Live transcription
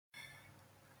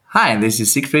Hi, this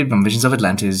is Siegfried from Visions of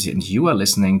Atlantis, and you are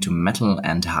listening to Metal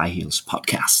and High Heels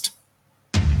podcast.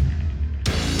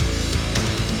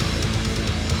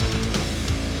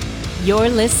 You're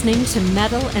listening to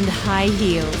Metal and High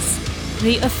Heels,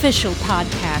 the official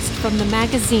podcast from the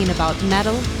magazine about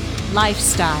metal,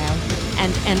 lifestyle,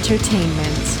 and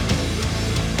entertainment.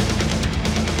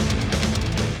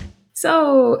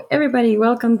 So, everybody,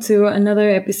 welcome to another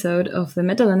episode of the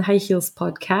Metal and High Heels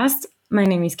podcast. My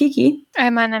name is Kiki.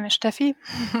 My name is Steffi.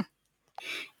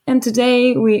 And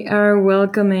today we are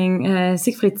welcoming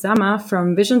Siegfried Sammer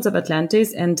from Visions of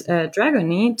Atlantis and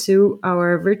Dragony to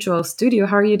our virtual studio.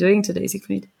 How are you doing today,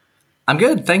 Siegfried? I'm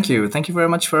good, thank you. Thank you very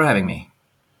much for having me.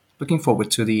 Looking forward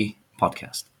to the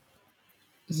podcast.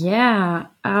 Yeah.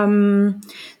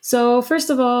 So first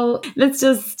of all, let's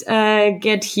just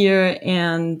get here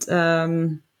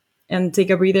and take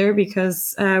a breather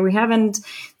because we haven't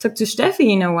talked to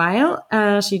Steffi in a while.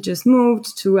 She just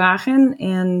moved to Aachen,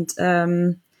 and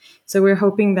so we're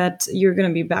hoping that you're going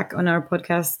to be back on our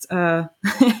podcast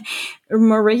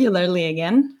more regularly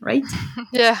again, right?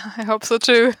 Yeah, I hope so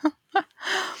too.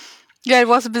 Yeah, it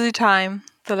was a busy time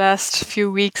the last few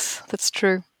weeks. That's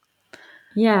true.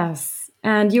 Yes.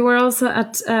 And you were also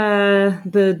at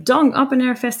the Dong Open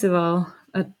Air Festival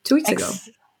 2 weeks ago.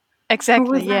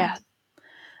 Exactly, yeah.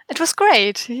 It was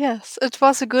great, yes. It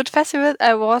was a good festival.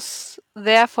 I was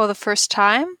there for the first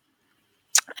time.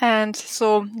 And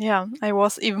so, yeah, I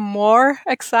was even more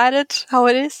excited how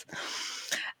it is.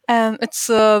 It's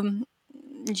a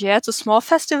small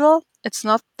festival. It's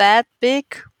not that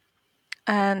big.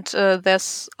 And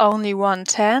there's only one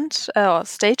tent, or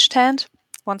stage tent,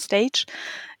 one stage,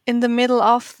 in the middle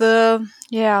of the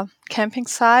camping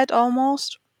site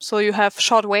almost. So you have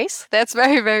short ways. That's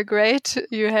very, very great.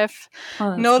 You have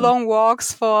no long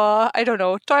walks for, I don't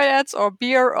know, toilets or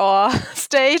beer or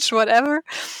stage, whatever.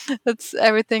 That's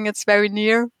everything. It's very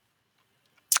near.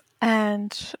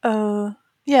 And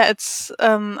it's,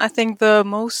 I think the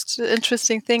most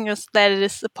interesting thing is that it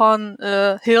is upon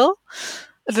a hill,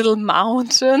 a little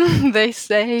mountain, they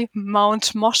say,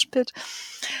 Mount Moshpit.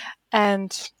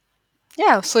 And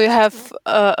yeah, so you have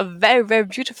a very, very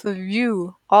beautiful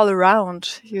view all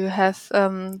around. You have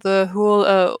the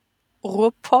whole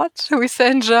Ruhrpott, we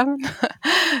say in German.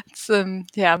 It's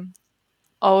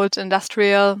old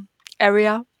industrial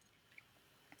area.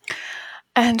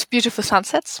 And beautiful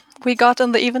sunsets we got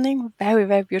in the evening. Very,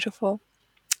 very beautiful.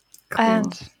 Cool.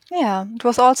 And yeah, it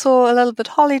was also a little bit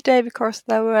holiday because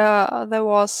there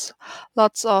was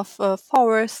lots of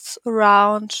forests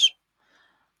around.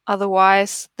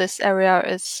 Otherwise, this area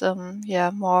is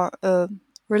more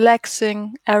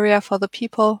relaxing area for the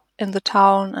people in the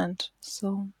town, and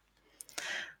so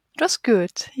it was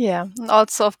good. Yeah, and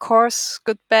also of course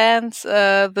good bands.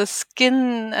 The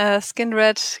Skin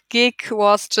Red gig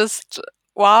was just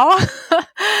wow.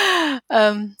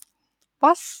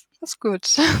 Was good.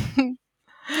 The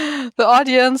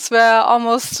audience were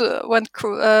almost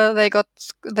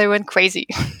they went crazy.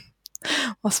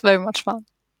 Was very much fun.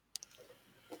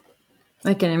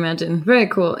 I can imagine. Very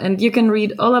cool. And you can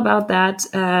read all about that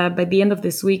by the end of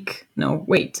this week. No,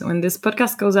 wait. When this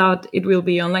podcast goes out, it will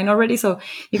be online already. So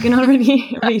you can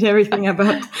already read everything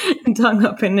about Dong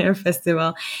Open Air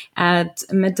Festival at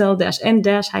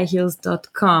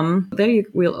metal-and-highheels.com. There you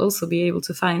will also be able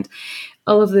to find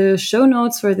all of the show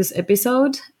notes for this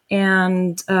episode.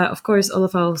 And of course, all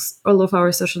of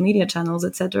our social media channels,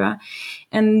 etc.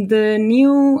 And the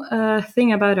new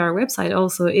thing about our website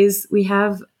also is we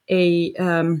have a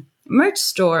merch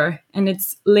store, and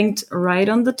it's linked right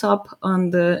on the top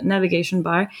on the navigation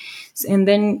bar. And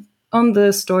then on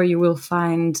the store, you will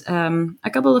find a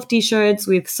couple of t-shirts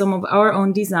with some of our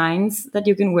own designs that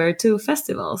you can wear to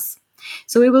festivals.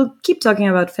 So we will keep talking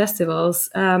about festivals.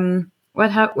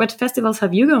 What festivals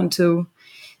have you gone to,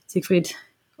 Siegfried,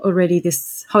 already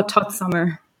this hot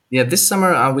summer? Yeah, this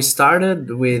summer we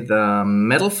started with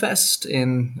Metal Fest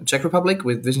in Czech Republic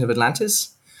with Vision of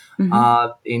Atlantis.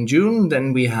 Mm-hmm. In June,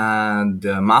 then we had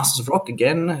Masters of Rock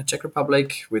again, Czech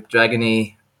Republic, with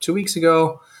Dragony 2 weeks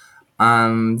ago.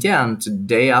 And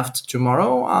today after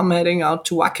tomorrow, I'm heading out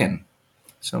to Wacken.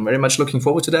 So I'm very much looking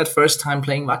forward to that. First time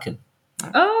playing Wacken.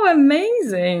 Oh,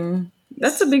 amazing.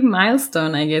 That's a big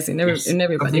milestone, I guess, in everybody's.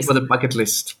 Something for the bucket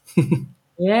list.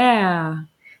 Yeah,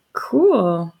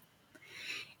 cool.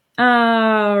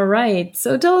 Right.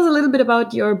 So tell us a little bit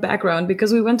about your background,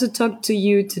 because we want to talk to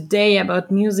you today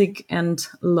about music and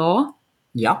law.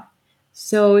 Yeah.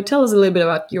 So tell us a little bit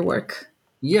about your work.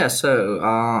 Yeah, so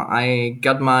I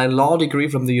got my law degree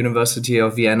from the University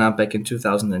of Vienna back in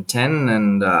 2010.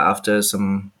 And after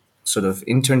some sort of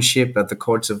internship at the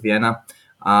courts of Vienna,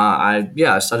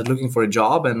 I started looking for a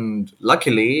job, and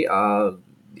luckily, the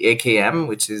AKM,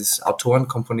 which is Autoren,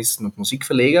 Komponisten und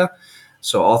Musikverleger,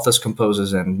 so authors,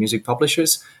 composers, and music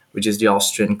publishers, which is the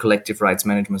Austrian Collective Rights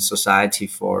Management Society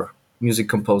for music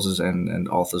composers and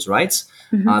authors' rights.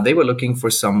 They were looking for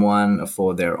someone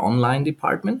for their online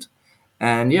department.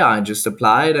 And yeah, I just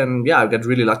applied, and yeah, I got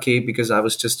really lucky because I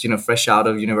was just fresh out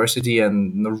of university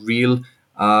and no real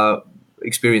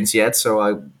experience yet. So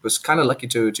I was kind of lucky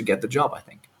to get the job, I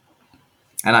think.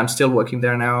 And I'm still working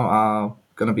there now.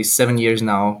 Gonna be 7 years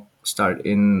now. Start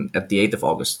in at the 8th of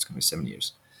August. It's gonna be 7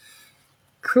 years.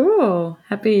 Cool.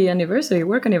 Happy anniversary,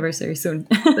 work anniversary soon.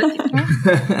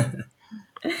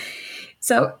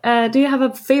 So, do you have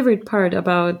a favorite part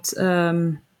about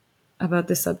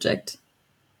this subject?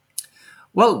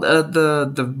 Well,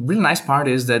 the really nice part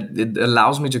is that it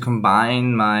allows me to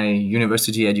combine my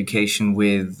university education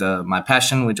with my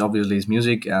passion, which obviously is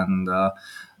music. And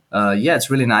yeah, it's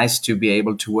really nice to be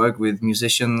able to work with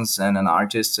musicians and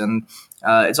artists. And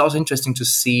it's also interesting to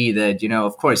see that,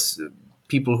 of course,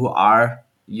 people who are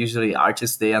usually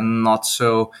artists, they are not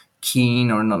so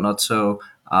keen or not so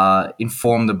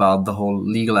informed about the whole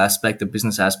legal aspect, the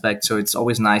business aspect. So it's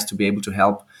always nice to be able to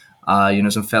help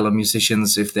some fellow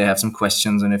musicians if they have some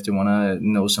questions and if they want to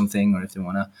know something or if they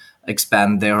want to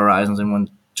expand their horizons and want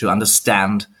to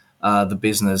understand the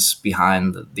business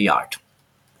behind the art.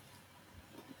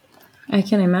 I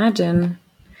can imagine.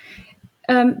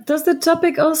 Does the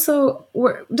topic also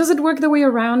does it work the way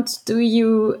around? Do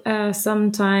you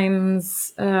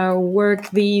sometimes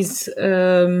work these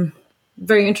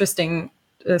very interesting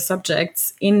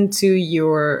subjects into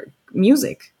your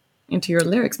music, into your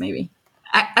lyrics, maybe?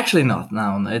 Actually, not.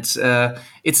 No,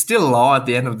 it's still law at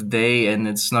the end of the day, and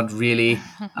it's not really.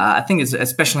 I think it's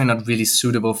especially not really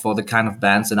suitable for the kind of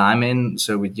bands that I'm in.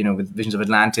 So with Visions of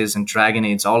Atlantis and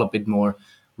Dragony, it's all a bit more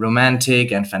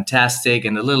romantic and fantastic,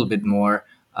 and a little bit more,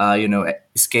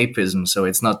 escapism. So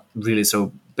it's not really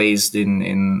so based in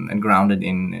and grounded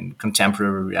in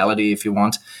contemporary reality. If you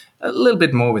want, a little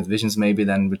bit more with Visions maybe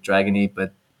than with Dragony,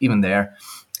 but even there,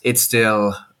 it's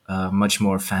still much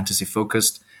more fantasy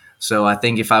focused. So I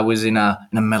think if I was in a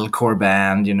metalcore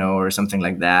band, or something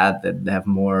like that have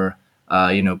more,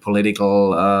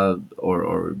 political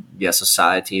or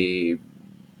society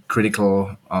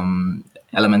critical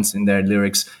elements in their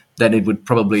lyrics, then it would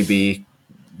probably be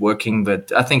working.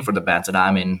 But I think for the bands that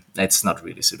I'm in, it's not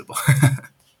really suitable.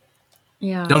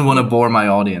 Yeah, don't want to bore my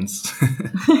audience.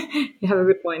 You have a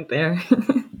good point there.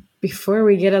 Before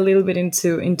we get a little bit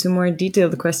into more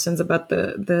detailed questions about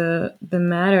the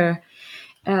matter.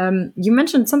 You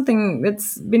mentioned something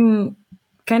that's been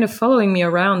kind of following me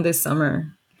around this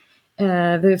summer.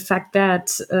 The fact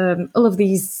that all of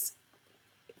these,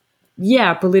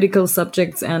 political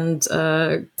subjects and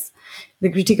the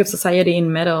critique of society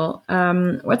in metal.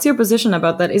 What's your position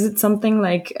about that? Is it something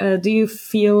like, do you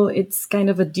feel it's kind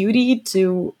of a duty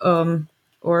to,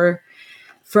 or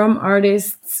from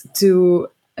artists to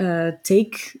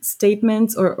take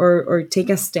statements or take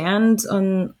a stand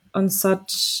on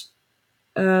such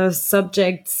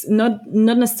subjects, not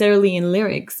necessarily in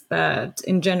lyrics, but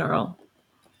in general?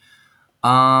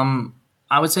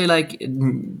 I would say, like,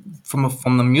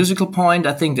 from the musical point,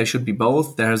 I think there should be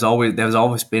both. There's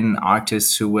always been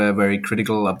artists who were very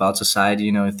critical about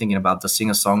society. Thinking about the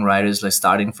singer-songwriters, like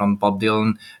starting from Bob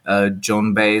Dylan,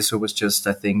 Joan Baez, who was just,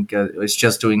 I think, is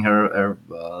just doing her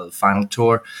final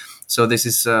tour. So this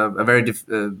is a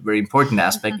very important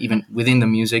aspect, even within the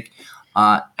music.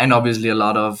 And obviously, a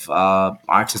lot of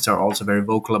artists are also very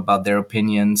vocal about their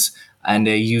opinions, and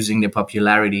they're using their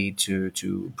popularity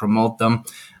to promote them,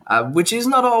 which is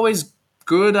not always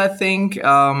good, I think.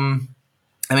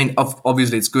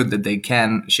 Obviously, it's good that they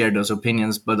can share those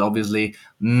opinions, but obviously,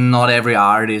 not every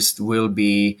artist will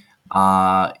be,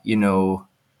 the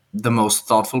most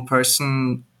thoughtful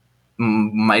person,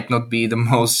 might not be the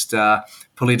most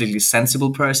politically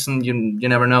sensible person. You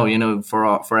never know.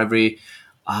 For every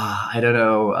I don't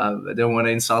know. I don't want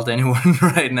to insult anyone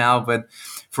right now, but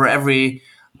for every,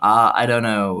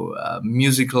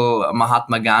 musical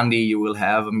Mahatma Gandhi, you will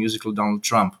have a musical Donald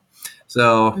Trump.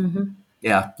 So,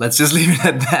 yeah, let's just leave it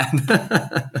at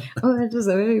that. Oh, that was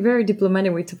a very, very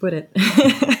diplomatic way to put it.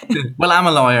 Well, I'm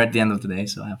a lawyer at the end of the day,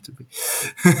 so I have to be.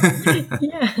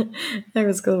 Yeah, that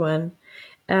was a good one.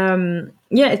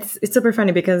 It's super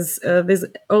funny because this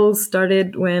all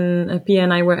started when Pia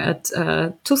and I were at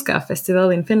Tuska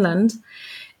Festival in Finland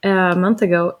a month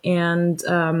ago, and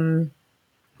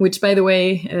which, by the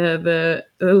way, the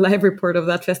live report of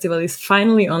that festival is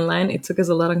finally online. It took us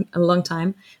a long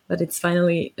time, but it's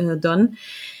finally done.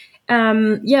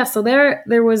 So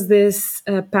there was this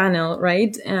panel,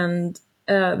 right? And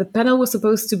the panel was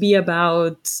supposed to be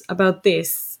about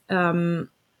this, how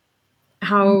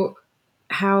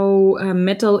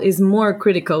metal is more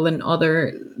critical than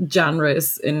other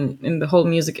genres in the whole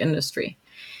music industry.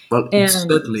 Well, it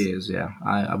certainly is. Yeah,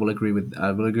 I will agree with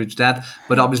that.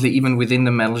 But obviously, even within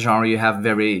the metal genre, you have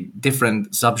very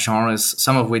different subgenres.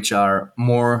 Some of which are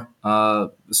more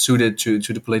suited to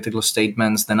the political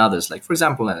statements than others. Like, for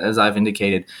example, as I've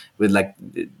indicated, with like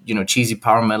cheesy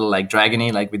power metal like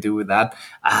Dragony, like we do with that,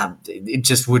 it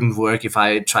just wouldn't work if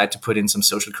I tried to put in some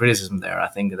social criticism there. I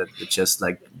think that it just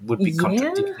like would be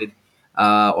contradicted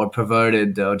or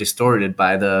perverted or distorted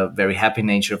by the very happy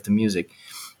nature of the music.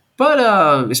 But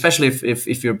especially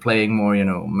if you're playing more,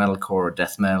 metalcore or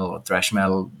death metal or thrash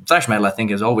metal, I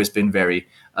think has always been very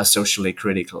socially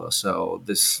critical. So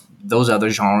those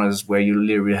other genres where you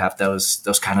literally have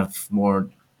those kind of more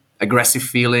aggressive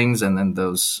feelings and then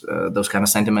those kind of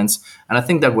sentiments, and I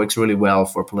think that works really well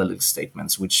for political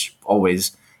statements, which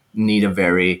always need a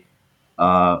very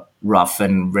rough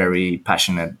and very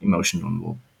passionate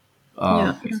emotional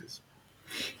basis.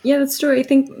 Yeah, that's true. I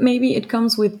think maybe it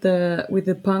comes with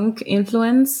the punk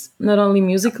influence, not only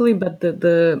musically, but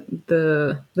the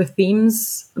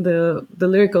themes, the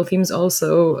lyrical themes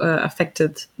also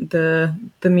affected the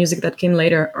music that came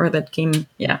later, or that came,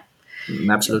 yeah.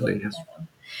 Absolutely, yes.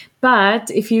 But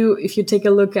if you take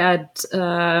a look at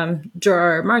George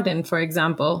R. R. Martin, for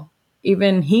example,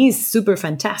 even his super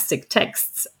fantastic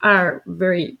texts are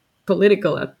very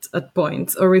political at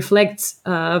points, or reflect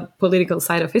political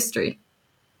side of history.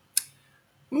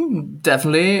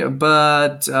 Definitely,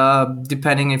 but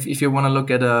depending if you want to look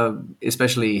at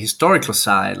especially historical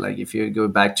side, like if you go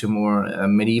back to more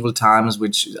medieval times,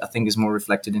 which I think is more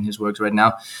reflected in his works right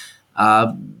now,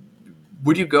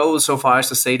 would you go so far as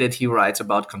to say that he writes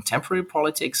about contemporary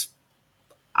politics?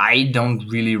 I don't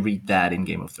really read that in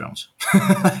Game of Thrones.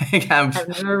 I've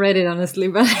never read it, honestly,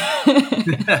 but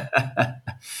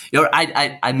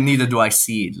I neither do I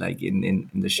see it like in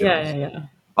the shows. Yeah.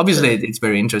 Obviously, it's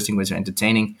very interesting, it's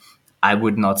entertaining. I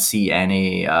would not see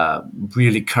any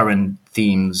really current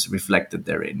themes reflected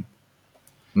therein.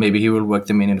 Maybe he will work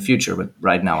them in the future, but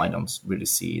right now I don't really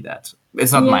see that.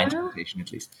 It's not my interpretation,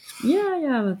 at least.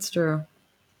 Yeah, that's true.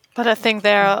 But I think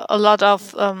there are a lot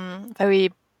of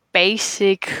very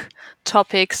basic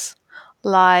topics,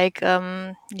 like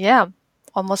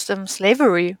almost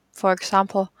slavery, for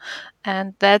example.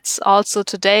 And that's also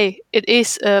today, it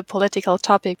is a political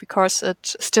topic because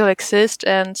it still exists.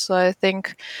 And so I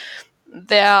think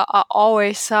there are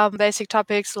always some basic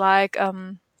topics like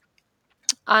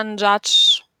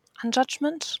unjudgment,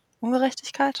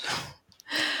 Ungerechtigkeit?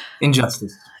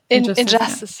 Injustice.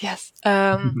 Injustice, yes.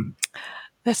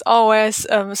 There's always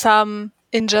some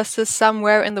injustice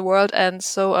somewhere in the world. And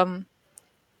so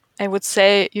I would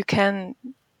say you can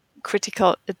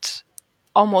critical it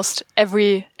almost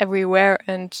everywhere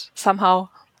and somehow.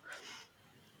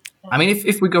 I mean,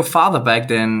 if we go farther back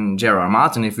than J.R.R.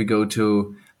 Martin, if we go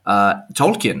to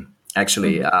Tolkien,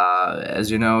 actually, as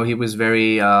you know, he was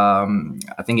very,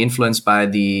 I think, influenced by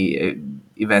the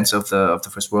events of the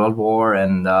First World War,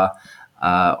 and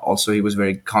also he was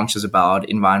very conscious about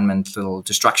environmental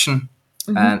destruction,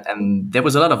 and there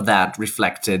was a lot of that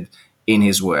reflected in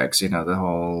his works.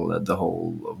 The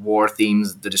whole war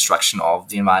themes, the destruction of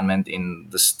the environment in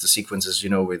the sequences,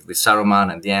 with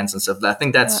Saruman and the ants and stuff. I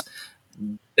think that's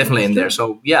definitely in there.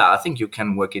 So yeah, I think you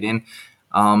can work it in.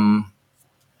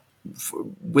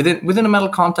 Within a metal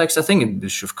context, I think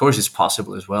of course it's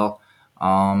possible as well.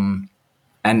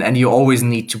 And you always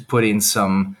need to put in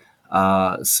some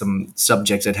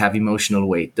subjects that have emotional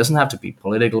weight. Doesn't have to be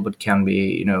political, but can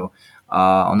be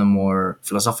on a more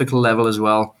philosophical level as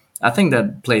well. I think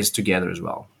that plays together as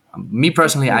well. Me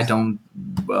personally, I don't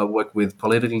work with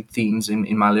political themes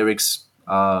in my lyrics.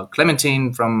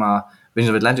 Clementine from Visions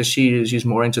of Atlantis, she's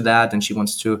more into that, and she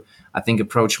wants to, I think,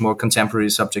 approach more contemporary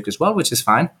subject as well, which is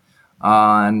fine,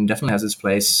 and definitely has its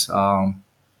place.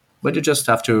 But you just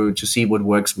have to see what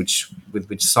works with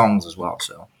which songs as well.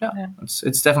 So yeah.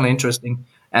 It's definitely interesting.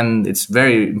 And it's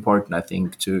very important, I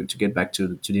think, to get back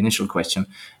to the initial question.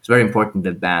 It's very important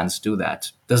that bands do that.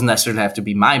 Doesn't necessarily have to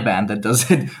be my band that does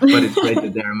it, but it's great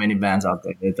that there are many bands out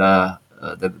there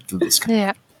that do this.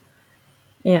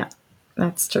 Yeah,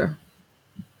 that's true.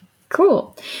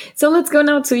 Cool. So let's go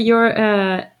now to your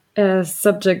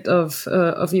subject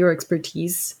of your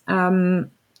expertise. Can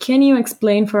you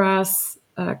explain for us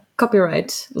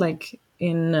copyright, like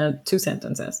in 2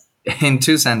 sentences? In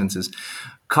 2 sentences.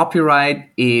 Copyright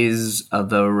is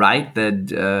the right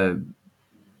that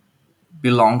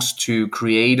belongs to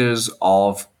creators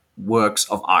of works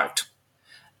of art.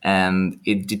 and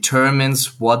it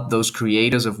determines what those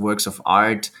creators of works of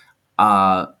art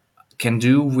can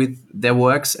do with their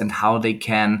works and how they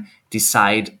can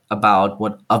decide about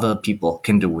what other people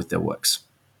can do with their works.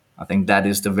 I think that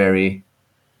is the very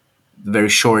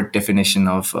short definition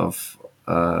of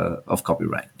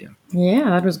copyright. Yeah,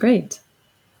 that was great.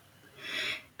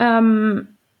 One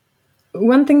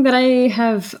thing that I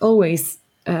have always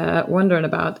wondered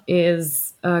about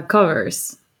is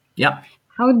covers. Yeah.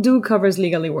 How do covers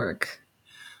legally work?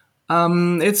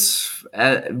 It's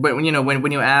when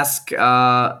you ask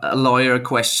a lawyer a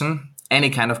question, any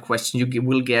kind of question,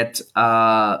 will get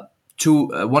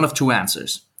one of two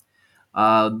answers.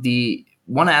 The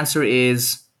one answer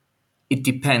is it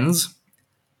depends,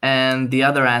 and the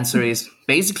other answer is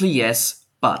basically yes,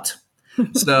 but.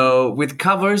 So with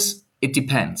covers, it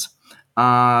depends.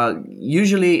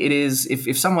 Usually, it is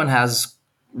if someone has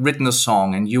written a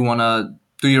song and you want to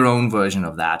do your own version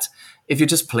of that. If you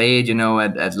just play it,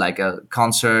 at like a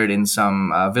concert in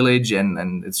some village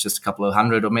and it's just a couple of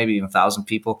hundred or maybe even 1,000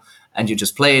 people, and you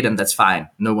just play it, and that's fine.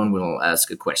 No one will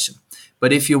ask a question.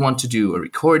 But if you want to do a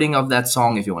recording of that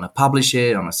song, if you want to publish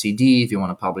it on a CD, if you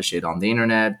want to publish it on the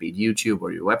internet, be it YouTube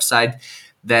or your website,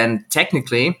 then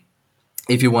technically,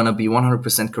 if you want to be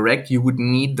 100% correct, you would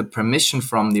need the permission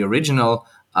from the original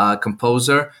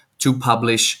composer to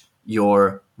publish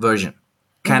your version.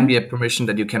 Can be a permission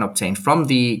that you can obtain from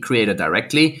the creator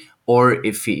directly, or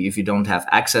if you don't have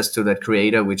access to that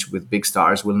creator, which with big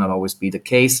stars will not always be the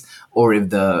case, or if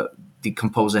the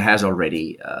composer has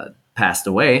already passed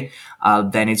away,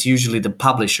 then it's usually the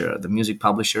publisher, the music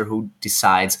publisher, who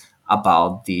decides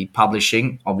about the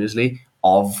publishing, obviously,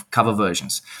 of cover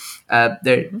versions.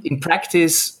 In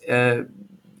practice,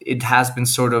 it has been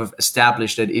sort of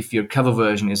established that if your cover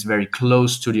version is very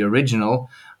close to the original,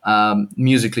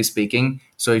 musically speaking,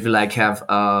 so if you have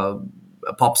a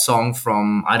pop song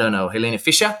from, I don't know, Helene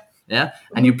Fischer,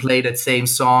 and you play that same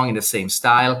song in the same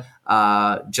style,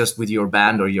 just with your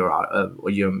band or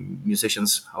your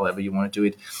musicians, however you want to do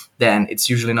it, then it's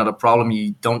usually not a problem.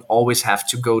 You don't always have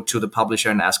to go to the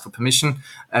publisher and ask for permission.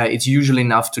 It's usually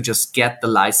enough to just get the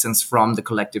license from the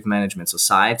Collective Management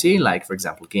Society, like, for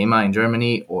example, GEMA in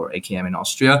Germany or AKM in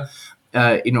Austria,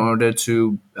 in order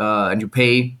to, and you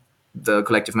pay the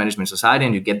Collective Management Society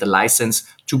and you get the license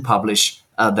to publish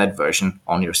that version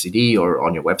on your CD or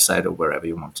on your website or wherever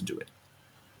you want to do it.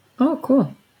 Oh,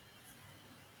 cool.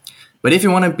 But if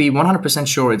you want to be 100%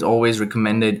 sure, it's always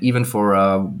recommended, even for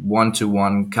a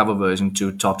one-to-one cover version,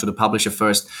 to talk to the publisher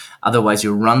first. Otherwise,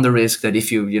 you run the risk that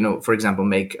if you, for example,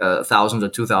 make 1,000 or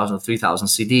 2,000 or 3,000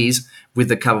 CDs with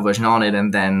the cover version on it,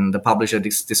 and then the publisher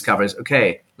discovers,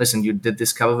 okay, listen, you did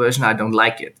this cover version, I don't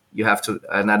like it. You have to,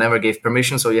 and I never gave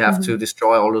permission, so you have to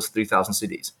destroy all those 3,000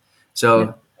 CDs.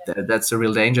 So that's a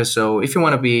real danger. So if you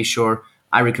want to be sure,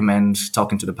 I recommend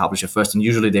talking to the publisher first, and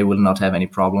usually they will not have any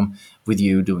problem with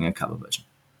you doing a cover version.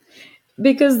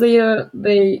 Because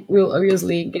they will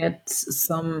obviously get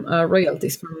some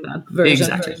royalties from that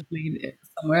version played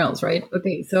somewhere else, right?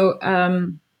 Okay, so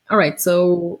all right,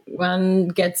 so one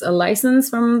gets a license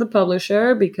from the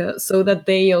publisher so that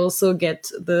they also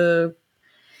get the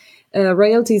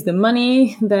royalties, the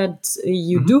money that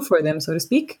you do for them, so to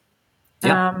speak.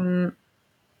 Yeah.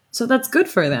 So that's good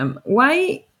for them.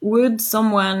 Why would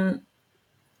someone,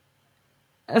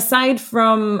 aside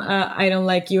from I don't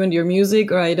like you and your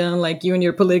music, or I don't like you and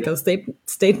your political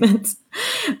statements,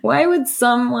 why would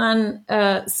someone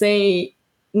say,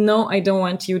 no, I don't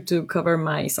want you to cover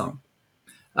my song?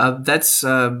 That's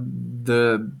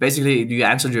basically you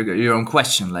answered your own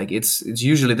question. Like it's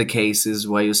usually the case is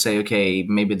where you say, okay,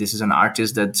 maybe this is an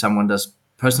artist that someone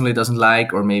personally doesn't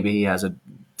like, or maybe he has a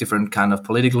different kind of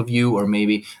political view, or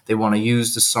maybe they want to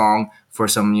use the song for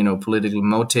some political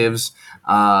motives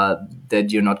that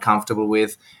you're not comfortable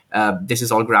with. This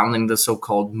is all grounded in the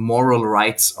so-called moral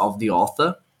rights of the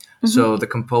author. So the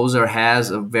composer has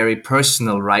a very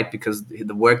personal right, because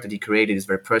the work that he created is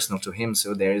very personal to him.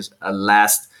 So there is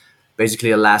basically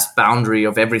a last boundary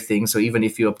of everything. So even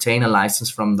if you obtain a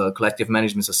license from the Collective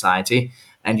Management Society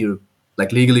and you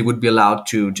legally would be allowed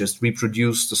to just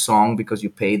reproduce the song because you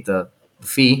paid the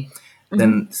fee,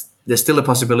 then there's still a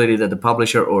possibility that the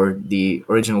publisher or the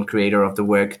original creator of the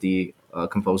work, the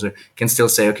composer, can still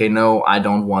say, okay, no, I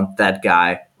don't want that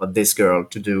guy or this girl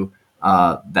to do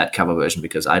that cover version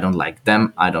because I don't like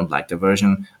them, I don't like the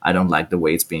version, I don't like the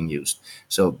way it's being used.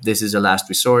 So this is a last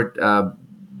resort.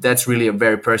 That's really a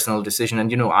very personal decision.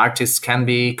 And, artists can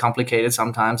be complicated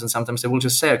sometimes, and sometimes they will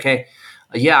just say, okay,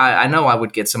 I know I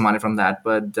would get some money from that,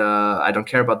 but I don't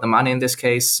care about the money in this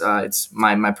case. It's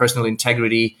my personal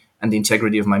integrity, and the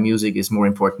integrity of my music is more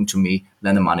important to me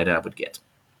than the money that I would get.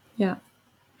 Yeah.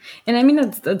 And I mean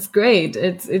that's great.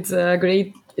 It's a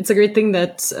great thing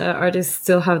that artists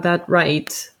still have that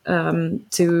right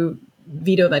to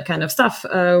veto that kind of stuff.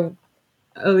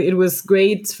 It was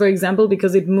great, for example,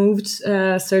 because it moved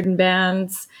certain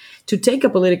bands to take a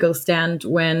political stand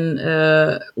when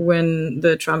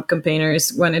the Trump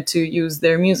campaigners wanted to use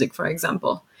their music, for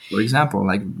example. For example,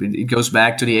 like it goes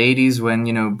back to the 80s when,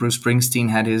 Bruce Springsteen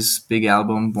had his big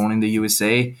album Born in the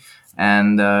USA,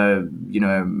 and,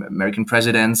 American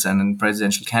presidents and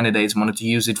presidential candidates wanted to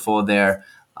use it for their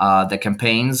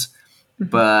campaigns. Mm-hmm.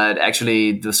 But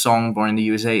actually, the song Born in the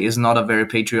USA is not a very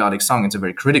patriotic song. It's a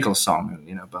very critical song,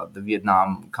 about the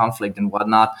Vietnam conflict and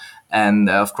whatnot. And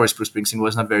of course, Bruce Springsteen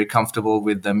was not very comfortable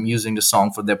with them using the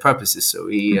song for their purposes. So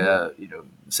he,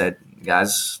 said,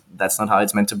 guys, that's not how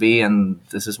it's meant to be. And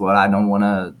this is what I don't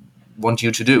want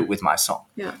you to do with my song.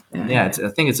 I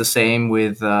think it's the same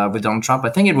with Donald Trump. I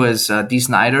think it was Dee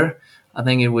Snider. I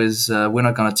think it was We're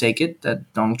Not Gonna Take It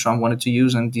that Donald Trump wanted to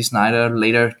use, and Dee Snider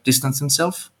later distanced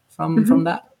himself from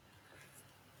that.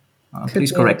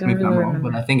 Please correct me if I'm wrong,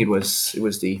 but I think it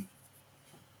was Dee.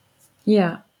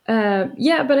 Yeah.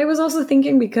 But I was also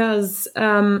thinking because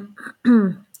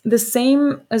the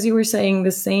same, as you were saying,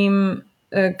 the same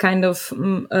kind of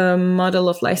model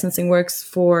of licensing works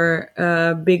for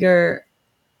bigger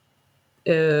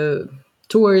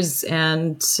tours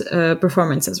and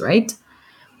performances, right?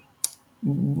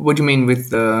 What do you mean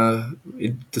with the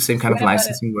same kind of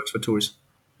licensing works for tours?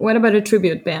 What about a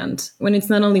tribute band when it's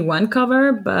not only one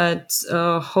cover but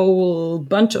a whole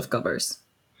bunch of covers?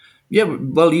 Yeah,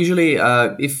 well, usually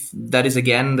if that is,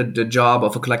 again, the job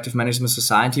of a collective management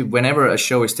society, whenever a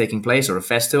show is taking place or a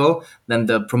festival, then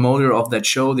the promoter of that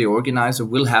show, the organizer,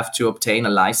 will have to obtain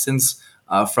a license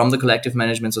from the collective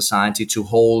management society to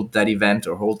hold that event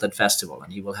or hold that festival.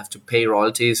 And he will have to pay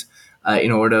royalties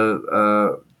in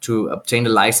order to obtain the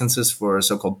licenses for a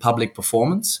so-called public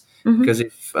performance. Mm-hmm. Because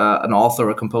if an author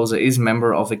or composer is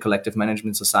member of a collective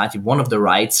management society, one of the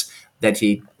rights that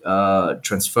he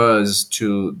transfers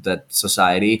to that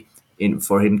society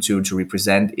for him to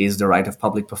represent is the right of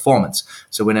public performance.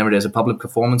 So whenever there's a public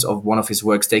performance of one of his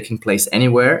works taking place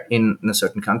anywhere in a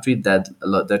certain country, that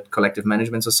collective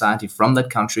management society from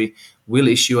that country will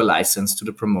issue a license to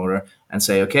the promoter and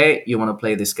say, okay, you want to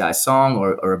play this guy's song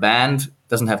or a band. It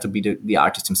doesn't have to be the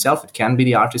artist himself. It can be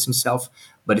the artist himself,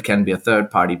 but it can be a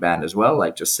third-party band as well,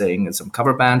 like just saying it's some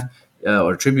cover band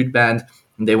or a tribute band.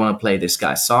 They want to play this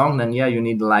guy's song, then you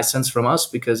need a license from us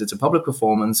because it's a public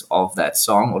performance of that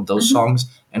song or those songs,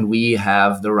 and we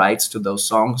have the rights to those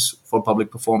songs for public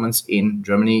performance in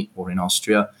Germany or in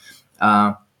Austria.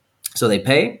 So they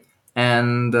pay,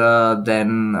 and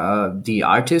then the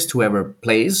artist, whoever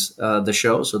plays the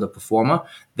show, so the performer,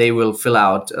 they will fill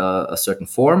out a certain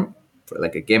form,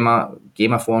 like a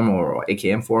GEMA form or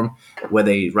AKM form, where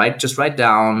they write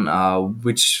down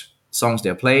which songs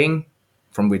they're playing,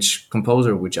 from which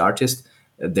composer, which artist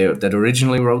that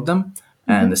originally wrote them,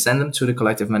 and they send them to the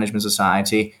Collective Management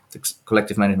Society. The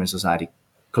Collective Management Society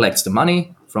collects the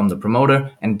money from the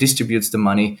promoter and distributes the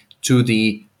money to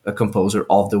the composer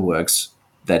of the works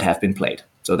that have been played.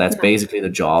 So that's basically the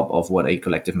job of what a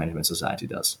Collective Management Society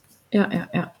does.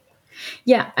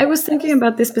 Yeah, I was thinking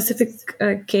about this specific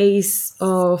case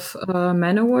of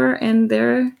Manowar and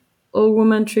their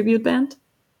all-woman tribute band.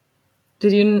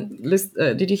 Did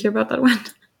you hear about that one?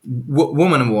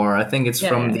 Woman War. I think it's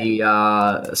from the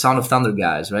Sound of Thunder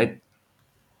guys, right?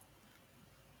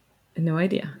 No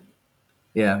idea.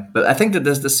 Yeah, but I think that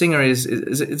the singer is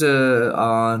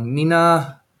a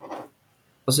Nina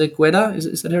Osegueda.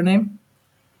 Is that her name?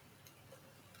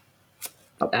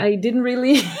 I didn't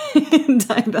really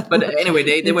dive that. But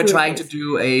anyway, they were trying to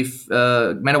do a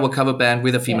Manowar cover band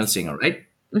with a female singer, right?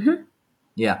 Mm-hmm.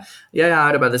 Yeah, I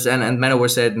heard about this, and Manowar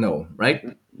said no,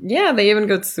 right? Yeah, they even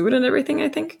got sued and everything, I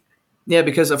think. Yeah,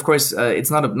 because of course it's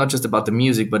not just about the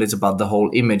music, but it's about the whole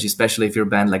image, especially if you're a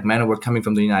band like Manowar coming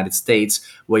from the United States,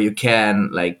 where you can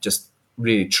just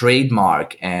really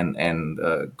trademark and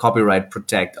copyright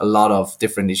protect a lot of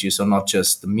different issues. So not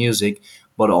just the music,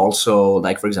 but also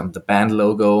for example, the band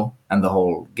logo and the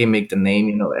whole gimmick, the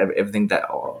name, everything that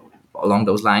along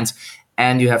those lines.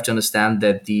 And you have to understand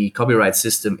that the copyright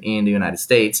system in the United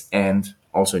States and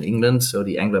also in England, so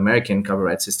the Anglo-American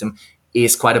copyright system,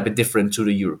 is quite a bit different to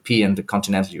the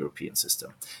continental European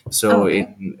system. So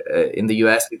in the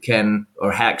US, you can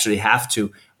actually have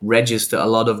to register a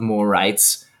lot of more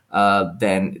rights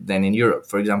than in Europe.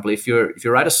 For example, if you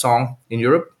write a song in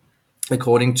Europe,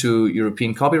 according to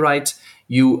European copyright,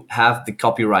 you have the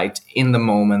copyright in the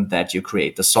moment that you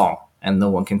create the song, and no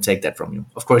one can take that from you.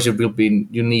 Of course,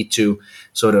 you need to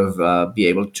sort of be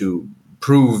able to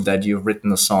prove that you've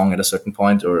written a song at a certain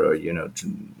point, or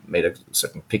made a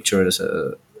certain picture at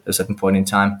a certain point in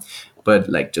time. But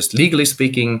like just legally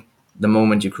speaking, the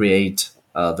moment you create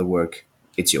the work,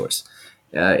 it's yours.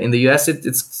 In the US,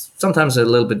 it's sometimes a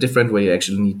little bit different, where you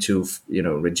actually need to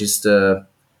register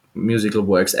musical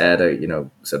works at a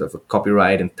sort of a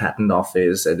copyright and patent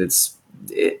office, and it's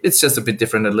just a bit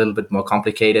different, a little bit more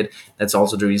complicated. That's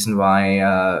also the reason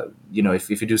why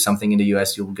if you do something in the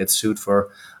US, you will get sued for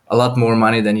a lot more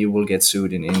money than you will get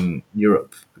sued in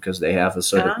Europe, because they have a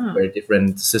sort of very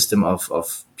different system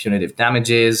of punitive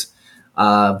damages,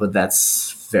 but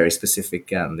that's very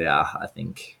specific, and I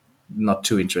think not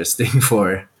too interesting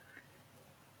for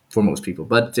most people.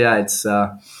 But yeah, it's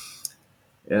I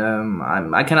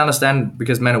can understand,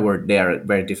 because Manowar, they are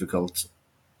very difficult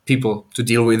people to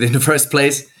deal with in the first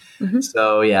place. Mm-hmm.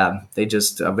 So yeah, they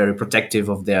just are very protective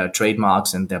of their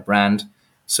trademarks and their brand.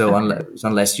 So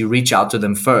unless you reach out to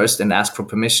them first and ask for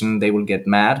permission, they will get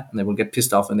mad and they will get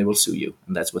pissed off and they will sue you.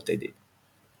 And that's what they did.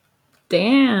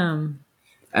 Damn.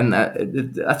 And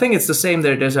I think it's the same.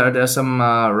 There's some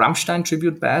Rammstein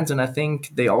tribute bands, and I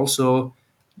think they also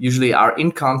usually are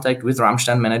in contact with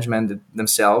Rammstein management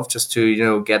themselves, just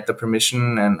to get the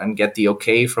permission and get the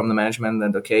okay from the management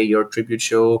that, okay, your tribute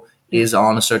show is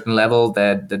on a certain level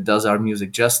that does our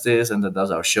music justice and that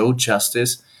does our show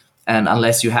justice. And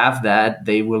unless you have that,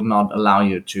 they will not allow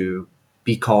you to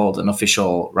be called an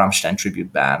official Rammstein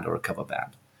tribute band or a cover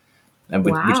band. And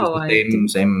which is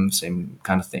the same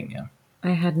kind of thing, yeah.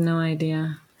 I had no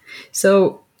idea.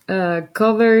 So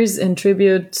covers and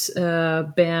tribute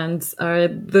bands are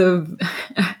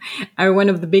are one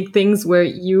of the big things where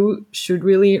you should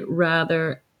really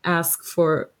rather ask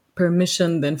for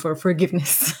permission than for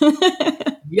forgiveness.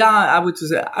 Yeah, I would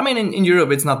say. I mean, in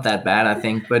Europe, it's not that bad, I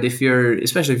think. But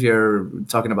especially if you're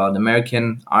talking about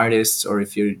American artists, or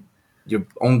if your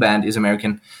own band is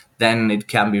American, then it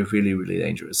can be really, really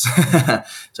dangerous.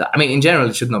 So, I mean, in general,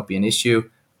 it should not be an issue.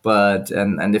 But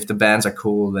and if the bands are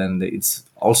cool, then it's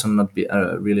also not be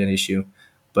really an issue.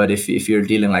 But if you're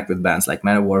dealing like with bands like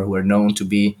Manowar, who are known to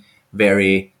be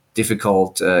very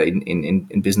difficult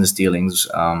in business dealings,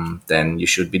 then you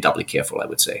should be doubly careful, I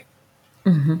would say.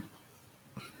 Mm-hmm.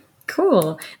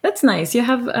 Cool. That's nice. You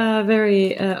have a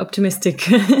very optimistic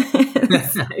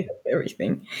side of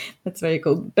everything. That's very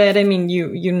cool. But I mean,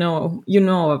 you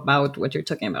know about what you're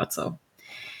talking about, so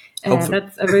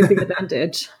that's a very big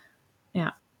advantage.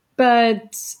 Yeah.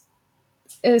 But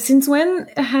since when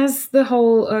has the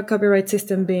whole copyright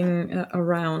system been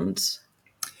around?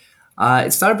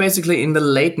 It started basically in the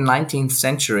late 19th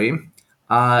century,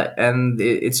 and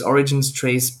its origins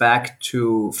trace back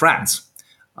to France.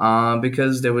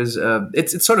 Because there was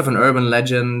it's sort of an urban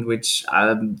legend, which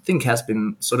I think has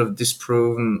been sort of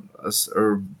disproven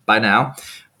by now,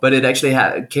 but it actually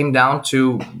came down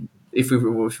to, if we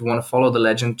want to follow the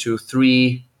legend, to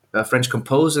three French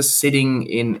composers sitting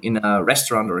in a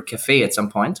restaurant or a cafe at some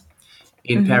point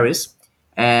in Paris,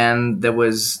 and there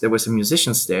was some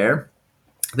musicians there.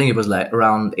 I think it was like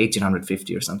around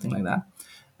 1850 or something like that,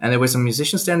 and there were some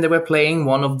musicians there, and they were playing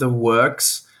one of the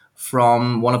works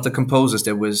from one of the composers.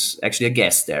 There was actually a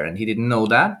guest there, and he didn't know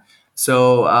that.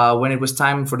 So when it was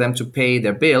time for them to pay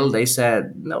their bill, they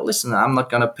said, no, listen, I'm not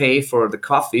going to pay for the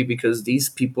coffee because these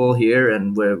people here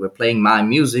and we're playing my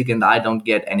music and I don't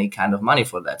get any kind of money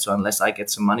for that. So unless I get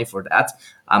some money for that,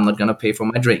 I'm not going to pay for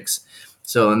my drinks.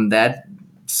 So in that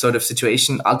sort of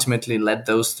situation ultimately led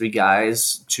those three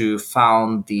guys to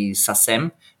found the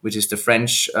SACEM, which is the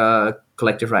French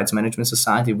Collective Rights Management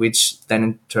Society, which then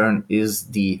in turn is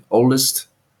the oldest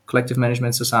collective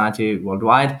management society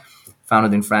worldwide,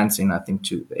 founded in France in, I think,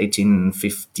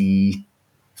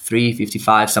 1853,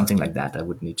 55, something like that. I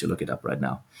would need to look it up right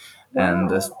now. Wow. And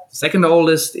the second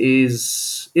oldest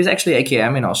is actually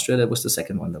AKM in Austria. That was the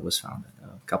second one that was founded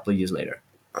a couple of years later.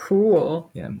 Cool.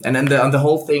 Yeah, and then the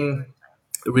whole thing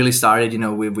really started,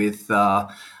 with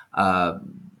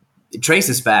it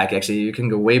traces back. Actually, you can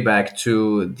go way back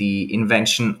to the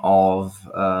invention of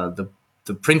the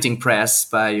printing press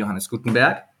by Johannes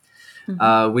Gutenberg,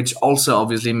 which also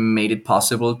obviously made it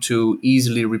possible to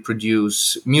easily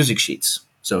reproduce music sheets,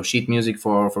 so sheet music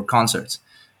for concerts.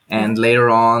 And later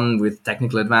on, with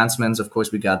technical advancements, of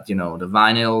course, we got the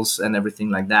vinyls and everything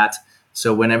like that.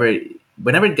 So whenever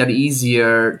it got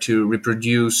easier to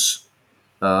reproduce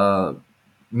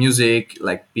music,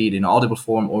 like be it in audible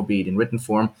form or be it in written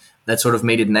form, that sort of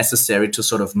made it necessary to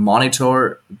sort of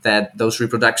monitor those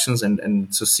reproductions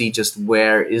and to see just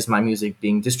where is my music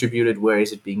being distributed, where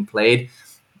is it being played.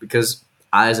 Because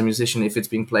I, as a musician, if it's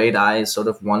being played, I sort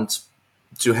of want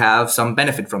to have some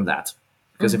benefit from that.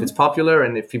 Because if it's popular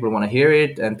and if people want to hear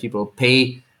it and people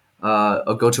pay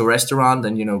or go to a restaurant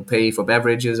and pay for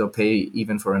beverages or pay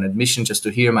even for an admission just to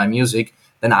hear my music,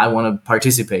 then I want to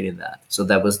participate in that. So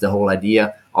that was the whole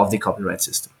idea of the copyright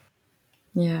system.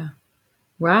 Yeah.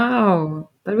 Wow,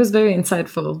 that was very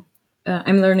insightful.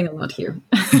 I'm learning a lot here.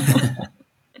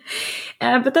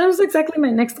 But that was exactly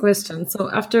my next question. So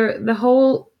after the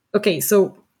whole, okay,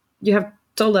 so you have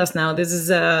told us now this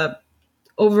is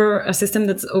over a system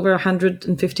that's over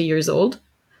 150 years old,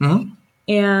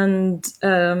 and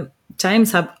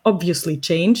times have obviously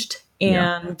changed,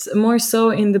 and more so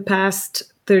in the past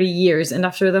 30 years. And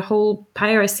after the whole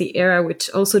piracy era, which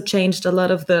also changed a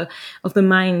lot of the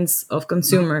minds of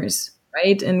consumers,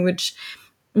 right, and which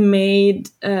made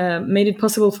it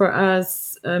possible for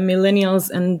us millennials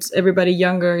and everybody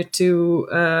younger to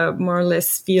more or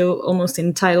less feel almost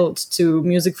entitled to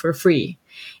music for free,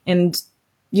 and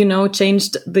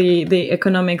changed the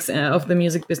economics of the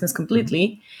music business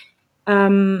completely.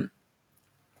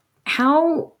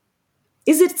 How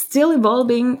is it still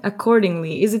evolving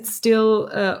accordingly? Is it still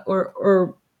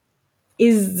or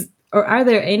are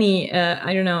there any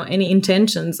any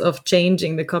intentions of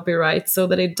changing the copyright so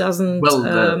that it doesn't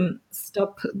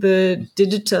stop the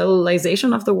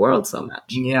digitalization of the world so much?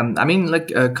 Yeah, I mean,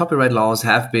 copyright laws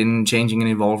have been changing and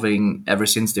evolving ever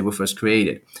since they were first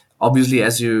created. Obviously,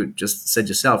 as you just said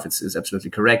yourself, it's absolutely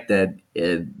correct that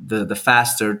the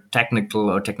faster technical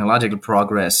or technological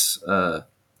progress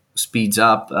speeds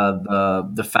up,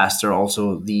 the faster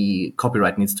also the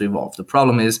copyright needs to evolve. The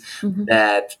problem is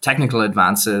that technical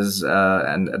advances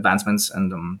and advancements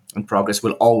and progress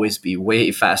will always be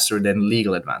way faster than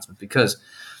legal advancement, because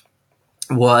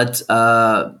what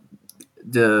the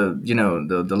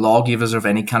lawgivers of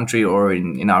any country, or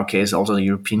in our case also the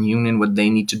European Union, what they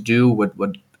need to do, what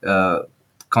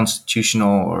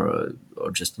constitutional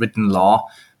or just written law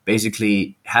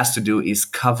basically has to do, is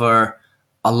cover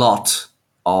a lot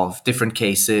of different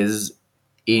cases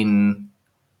in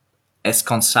as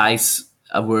concise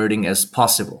a wording as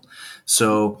possible.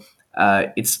 So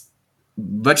it's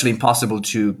virtually impossible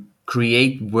to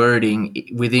create wording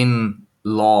within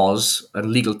laws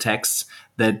and legal texts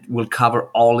that will cover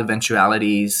all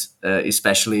eventualities,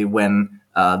 especially when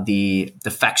the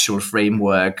factual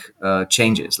framework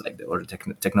changes, or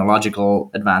the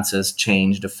technological advances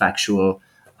change the factual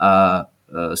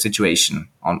situation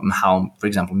on how, for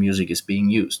example, music is being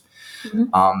used.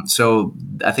 So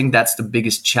I think that's the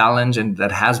biggest challenge, and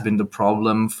that has been the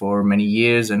problem for many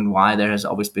years, and why there has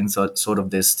always been sort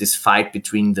of this fight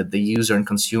between the user and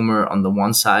consumer on the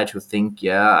one side, who think,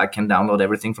 yeah, I can download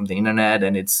everything from the internet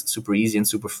and it's super easy and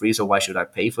super free, so why should I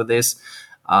pay for this?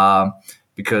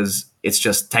 Because it's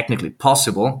just technically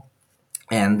possible.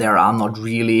 And there are not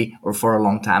really, or for a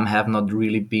long time have not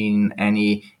really been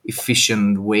any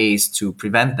efficient ways to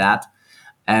prevent that.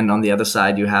 And on the other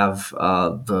side, you have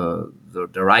the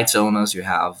rights owners, you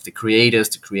have the creators,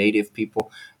 the creative people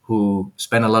who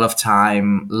spend a lot of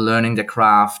time learning the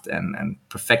craft and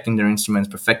perfecting their instruments,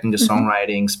 perfecting the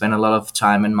songwriting, spend a lot of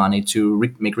time and money to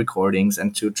make recordings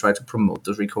and to try to promote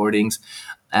those recordings.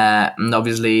 And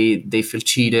obviously, they feel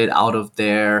cheated out of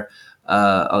their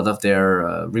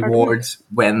rewards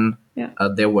when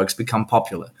their works become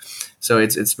popular. So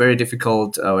it's very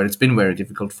difficult, or it's been very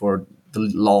difficult for the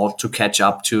law to catch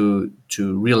up to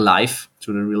real life,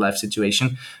 to the real life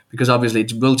situation, because obviously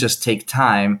it will just take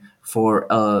time for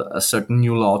a certain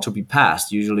new law to be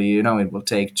passed. Usually, it will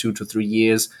take 2 to 3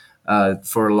 years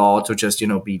for a law to just,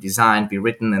 be designed, be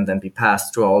written, and then be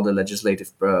passed through all the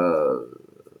legislative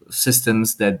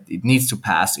systems that it needs to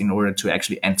pass in order to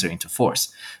actually enter into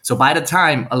force. So by the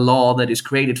time a law that is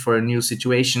created for a new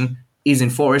situation is in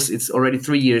force, it's already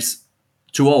 3 years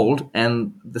too old,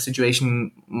 and the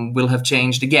situation will have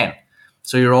changed again.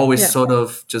 So you're always sort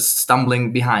of just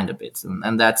stumbling behind a bit,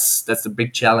 and that's the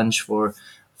big challenge for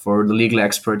the legal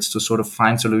experts, to sort of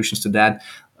find solutions to that,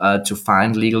 to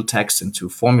find legal texts and to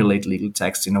formulate legal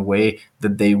texts in a way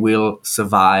that they will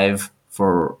survive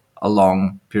for a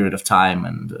long period of time,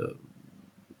 and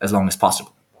as long as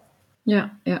possible.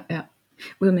 Yeah.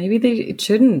 Well, maybe it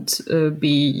shouldn't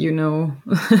be,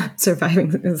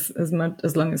 surviving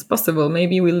as long as possible.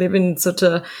 Maybe we live in such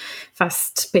a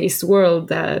fast-paced world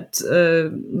that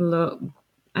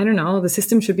I don't know, the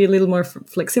system should be a little more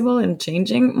flexible and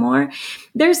changing more.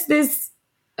 There's this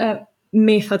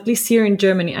myth, at least here in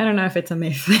Germany. I don't know if it's a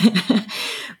myth,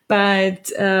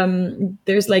 but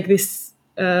there's like this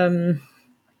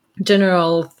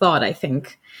general thought, I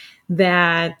think,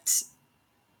 that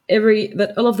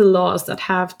all of the laws that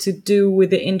have to do with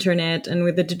the internet and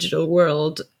with the digital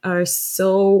world are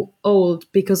so old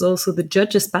because also the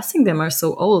judges passing them are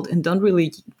so old and don't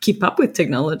really keep up with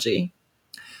technology.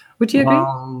 Would you agree?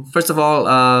 Well, first of all,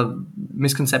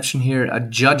 misconception here: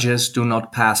 judges do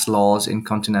not pass laws in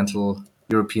continental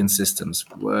European systems.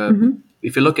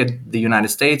 If you look at the United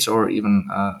States or even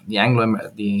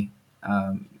the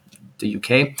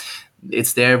UK,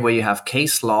 it's there where you have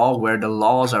case law, where the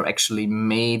laws are actually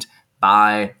made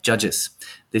by judges.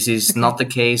 This is not the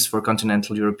case for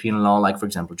continental European law, like, for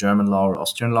example, German law or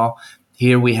Austrian law.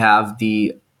 Here we have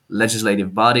the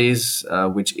legislative bodies,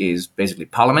 which is basically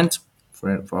parliament,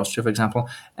 for Austria, for example,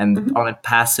 and the parliament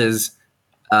passes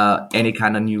any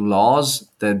kind of new laws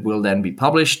that will then be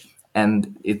published,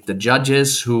 and the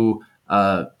judges who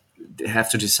have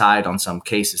to decide on some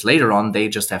cases later on, they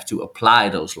just have to apply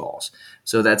those laws.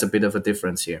 So that's a bit of a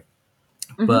difference here.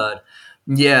 But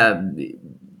yeah,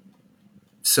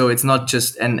 so it's not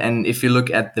just, and if you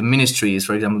look at the ministries,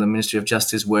 for example, the Ministry of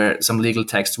Justice, where some legal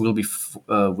text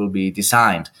will be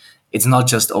designed, it's not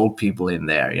just old people in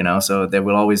there, so there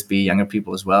will always be younger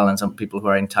people as well, and some people who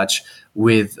are in touch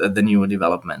with the newer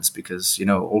developments, because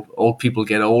old people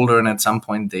get older, and at some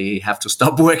point they have to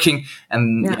stop working,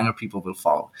 and younger people will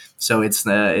follow. So it's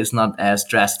not as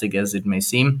drastic as it may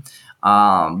seem.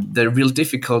 The real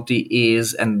difficulty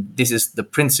is, and this is the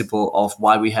principle of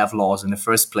why we have laws in the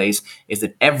first place, is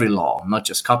that every law, not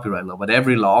just copyright law, but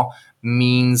every law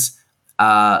means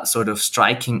sort of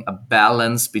striking a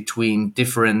balance between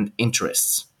different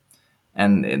interests.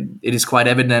 And it is quite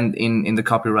evident in the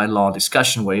copyright law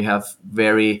discussion, where you have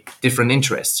very different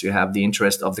interests. You have the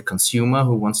interest of the consumer,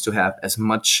 who wants to have as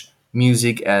much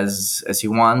music as he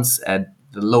wants at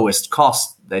the lowest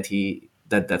cost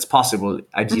that's possible,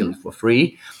 ideally for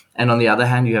free. And on the other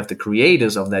hand, you have the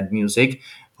creators of that music,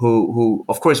 who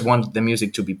of course want the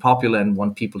music to be popular and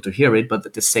want people to hear it, but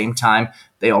at the same time,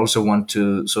 they also want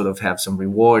to sort of have some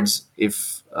rewards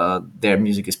if their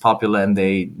music is popular, and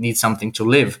they need something to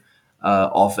live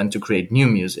off and to create new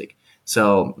music.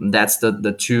 So that's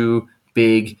the two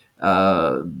big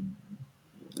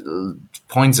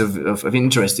points of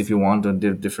interest, if you want, or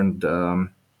different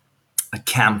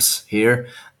camps here,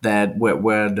 that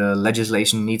where the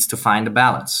legislation needs to find a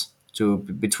balance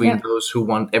between those who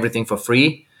want everything for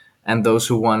free and those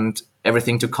who want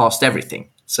everything to cost everything.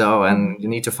 So, and you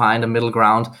need to find a middle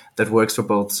ground that works for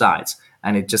both sides.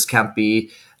 And it just can't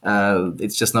be,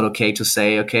 it's just not okay to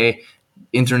say, okay,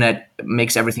 internet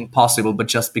makes everything possible, but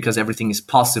just because everything is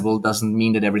possible doesn't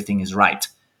mean that everything is right.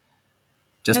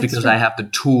 Just because I have the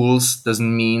tools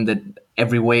doesn't mean that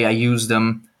every way I use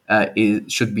them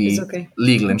should be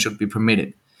legal and should be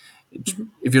permitted.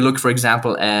 If you look, for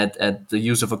example, at the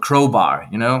use of a crowbar,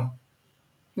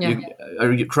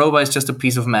 a crowbar is just a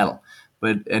piece of metal.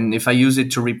 And if I use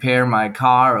it to repair my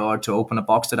car or to open a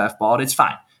box that I've bought, it's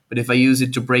fine. But if I use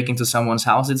it to break into someone's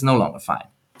house, it's no longer fine.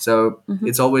 So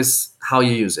it's always how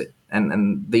you use it.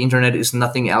 And the internet is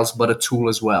nothing else but a tool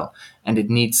as well. And it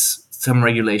needs some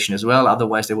regulation as well.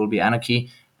 Otherwise, there will be anarchy.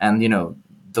 And,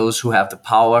 those who have the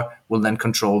power will then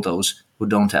control those who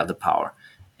don't have the power.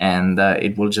 And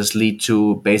it will just lead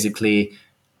to basically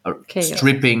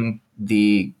stripping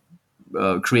the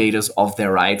creators of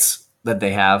their rights that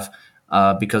they have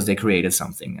because they created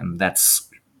something. And that's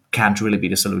can't really be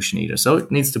the solution either. So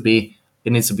it needs to be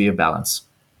a balance.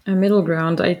 A middle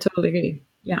ground. I totally agree.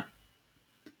 Yeah.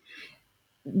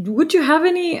 Would you have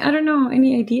any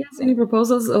ideas, any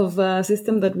proposals of a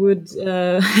system that would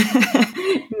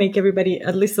make everybody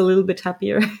at least a little bit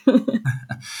happier?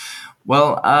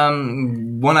 Well,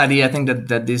 one idea I think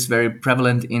that is very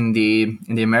prevalent in the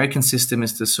American system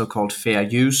is the so-called fair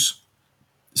use.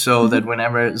 So that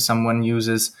whenever someone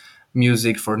uses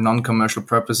music for non-commercial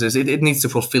purposes, it needs to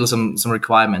fulfill some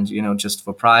requirements, just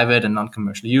for private and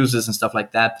non-commercial uses and stuff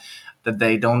like that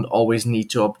they don't always need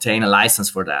to obtain a license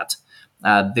for that.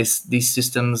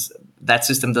 That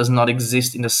system does not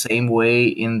exist in the same way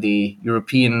in the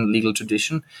European legal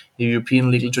tradition. The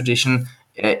European legal tradition,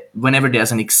 whenever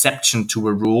there's an exception to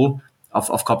a rule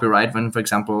of copyright, when, for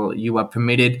example, you are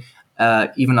permitted,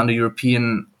 even under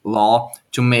European law,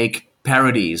 to make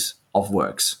parodies of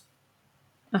works.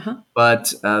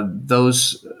 But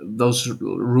those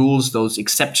rules, those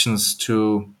exceptions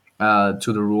to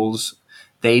the rules,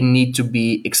 they need to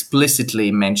be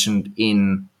explicitly mentioned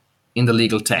in the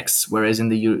legal texts. Whereas in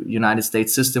the United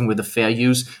States system with the fair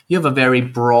use, you have a very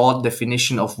broad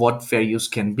definition of what fair use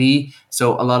can be.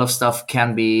 So a lot of stuff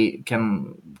can be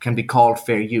called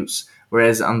fair use.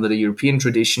 Whereas under the European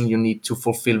tradition, you need to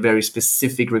fulfill very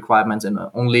specific requirements, and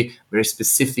only very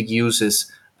specific uses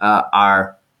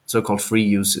are so-called free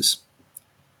uses.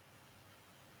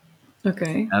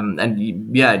 Okay.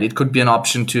 It could be an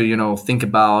option to think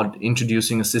about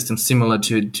introducing a system similar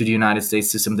to the United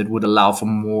States system that would allow for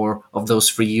more of those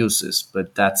free uses.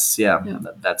 But that's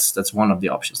that's one of the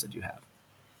options that you have.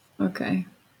 Okay.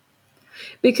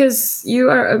 Because you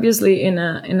are obviously in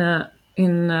a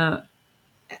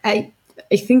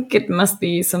I think it must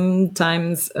be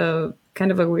sometimes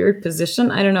kind of a weird position.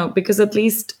 I don't know, because at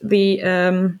least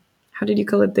the how did you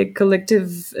call it, the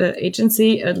collective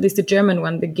agency, at least the German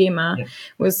one, the GEMA,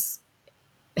 was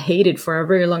hated for a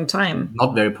very long time.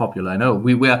 Not very popular. I know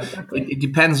we were. Exactly. It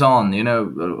depends on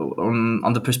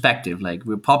on the perspective. Like,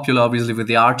 we're popular obviously with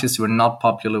the artists. We're not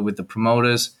popular with the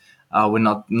promoters. We're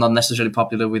not necessarily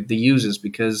popular with the users,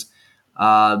 because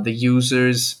the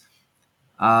users.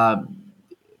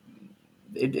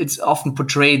 It's often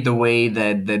portrayed the way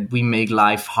that we make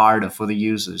life harder for the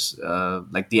users,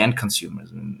 like the end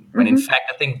consumers. And when in fact,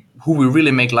 I think who we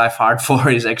really make life hard for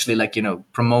is actually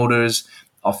promoters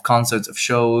of concerts, of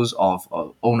shows, of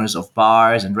owners of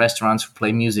bars and restaurants who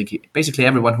play music. Basically,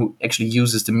 everyone who actually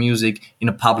uses the music in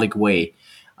a public way,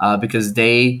 because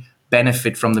they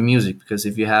benefit from the music. Because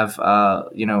if you have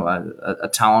a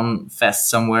town fest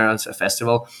somewhere, a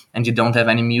festival, and you don't have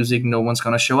any music, no one's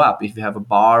going to show up. If you have a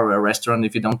bar or a restaurant,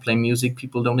 if you don't play music,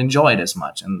 people don't enjoy it as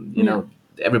much, and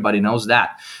everybody knows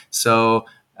that. So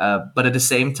but at the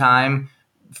same time,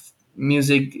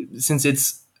 music, since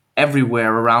it's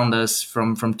everywhere around us,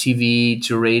 from TV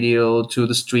to radio to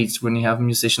the streets, when you have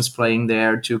musicians playing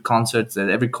there, to concerts at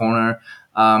every corner,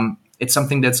 it's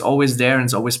something that's always there and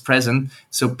it's always present.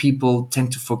 So people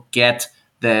tend to forget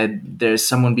that there's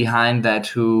someone behind that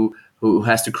who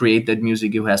has to create that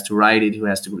music, who has to write it, who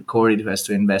has to record it, who has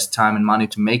to invest time and money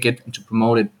to make it and to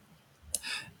promote it.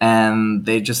 And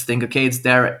they just think, okay, it's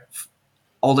there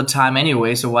all the time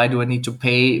anyway, so why do I need to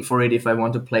pay for it if I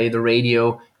want to play the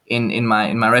radio in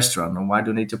my restaurant? Or why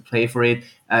do I need to pay for it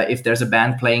if there's a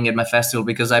band playing at my festival?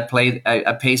 Because I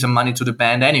pay some money to the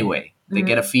band anyway. They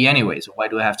get a fee anyway, so why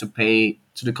do I have to pay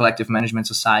to the collective management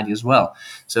society as well?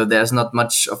 So there's not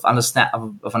much of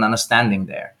an understanding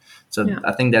there. So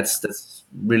I think that's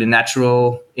really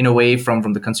natural in a way from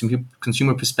the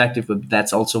consumer perspective, but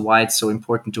that's also why it's so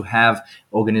important to have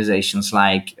organizations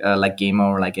like GEMA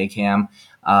or like AKM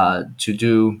to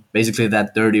do basically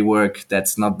that dirty work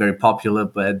that's not very popular,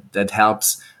 but that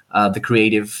helps the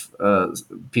creative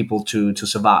people to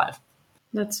survive.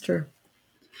 That's true.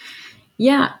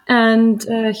 Yeah, and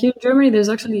here in Germany, there's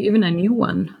actually even a new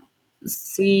one,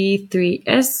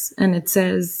 C3S, and it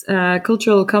says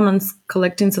Cultural Commons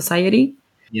Collecting Society.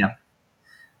 Yeah,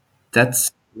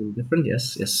 that's a little different.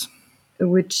 Yes.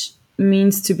 Which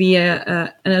means to be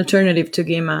an alternative to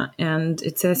GEMA, and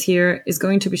it says here is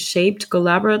going to be shaped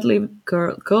collaboratively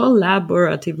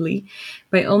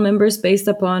by all members based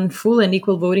upon full and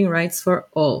equal voting rights for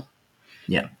all.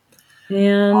 Yeah,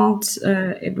 and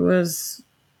it was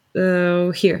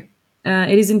here.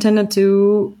 It is intended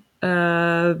to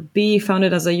be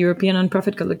founded as a European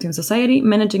non-profit collecting society,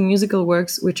 managing musical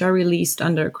works which are released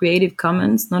under Creative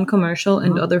Commons, non-commercial,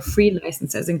 and other free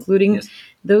licenses, including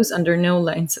those under no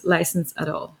license at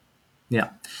all. Yeah.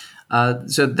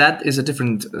 So that is a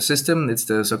different system. It's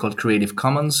the so-called Creative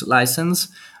Commons license,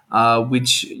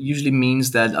 which usually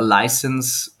means that a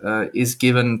license is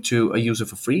given to a user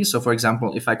for free. So, for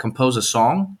example, if I compose a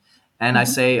song, and I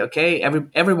say, okay,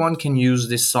 everyone can use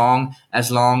this song as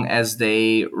long as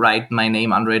they write my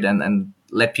name under it and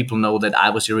let people know that I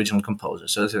was the original composer.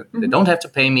 So they don't have to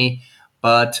pay me,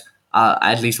 but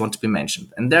I at least want to be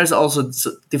mentioned. And there's also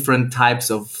different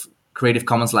types of Creative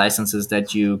Commons licenses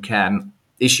that you can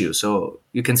issue. So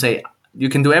you can say, you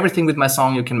can do everything with my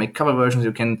song. You can make cover versions.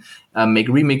 You can make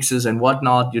remixes and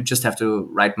whatnot. You just have to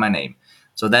write my name.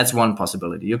 So that's one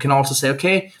possibility. You can also say,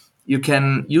 okay, you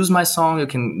can use my song, you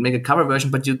can make a cover version,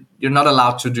 but you're not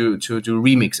allowed to do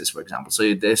remixes, for example.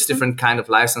 So there's different kind of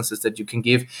licenses that you can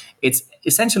give. It's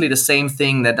essentially the same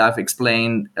thing that I've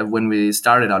explained when we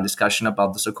started our discussion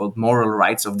about the so-called moral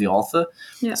rights of the author.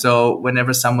 Yeah. So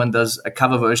whenever someone does a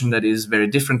cover version that is very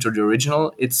different to the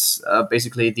original, it's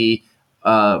basically the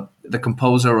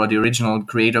composer or the original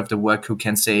creator of the work who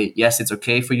can say, yes, it's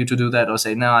okay for you to do that, or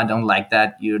say, no, I don't like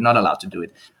that, you're not allowed to do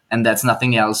it. And that's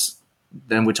nothing else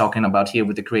than we're talking about here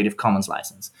with the Creative Commons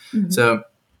license. So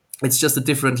it's just a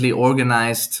differently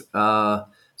organized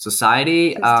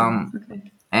society.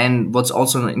 And what's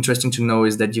also interesting to know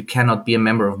is that you cannot be a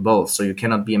member of both. So you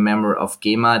cannot be a member of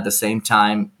GEMA at the same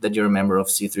time that you're a member of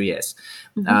C3S.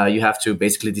 You have to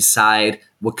basically decide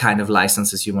what kind of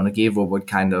licenses you want to give or what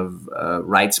kind of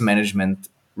rights management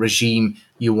regime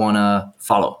you want to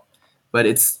follow. But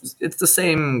it's the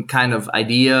same kind of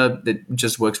idea that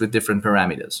just works with different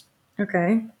parameters.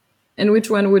 Okay. And which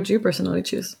one would you personally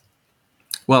choose?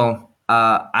 Well,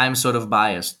 I'm sort of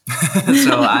biased,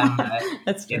 so I'm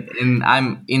That's true.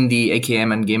 I'm in the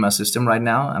AKM and GEMA system right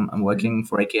now. I'm working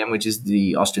for AKM, which is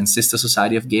the Austrian sister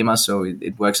society of GEMA, so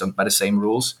it works by the same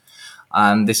rules.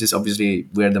 This is obviously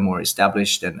we're the more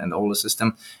established and older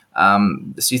system.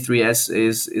 The C3S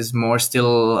is more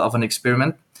still of an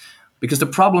experiment, because the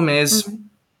problem is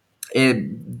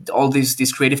all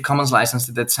these Creative Commons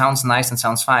licenses, that sounds nice and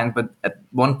sounds fine, but at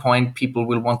one point people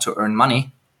will want to earn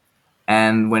money.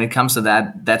 And when it comes to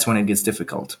that, that's when it gets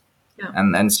difficult. Yeah.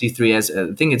 And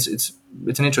C3S, I think it's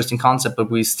an interesting concept, but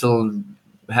we still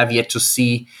have yet to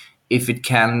see if it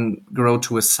can grow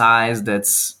to a size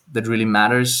that really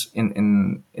matters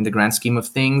in the grand scheme of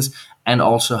things, and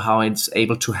also how it's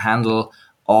able to handle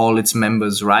all its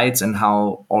members' rights and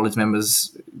how all its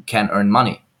members can earn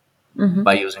money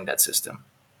by using that system.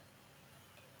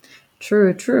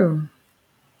 True.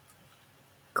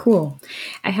 Cool.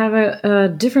 I have a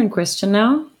different question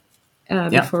now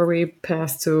before we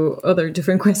pass to other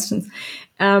different questions.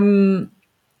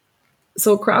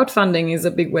 So crowdfunding is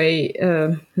a big way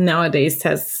nowadays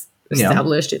has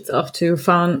established itself to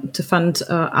fund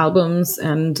albums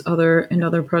and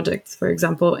other projects, for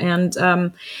example. And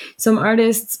some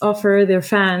artists offer their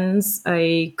fans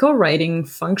a co-writing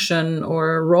function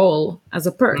or role as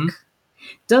a perk.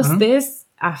 Does this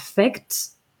affect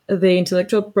the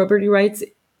intellectual property rights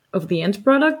of the end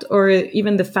product, or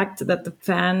even the fact that the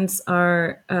fans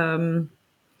are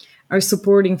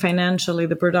supporting financially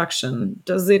the production?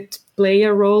 Does it play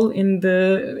a role in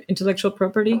the intellectual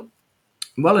property?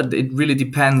 Well, it really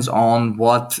depends on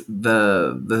what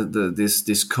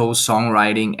this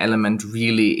co-songwriting element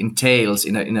really entails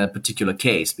in a particular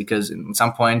case. Because at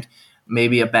some point,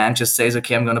 maybe a band just says,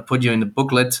 "Okay, I'm going to put you in the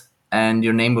booklet, and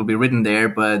your name will be written there."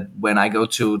 But when I go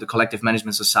to the Collective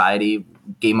Management Society,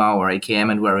 GEMA or AKM,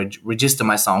 and where I register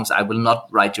my songs, I will not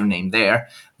write your name there.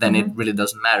 Then it really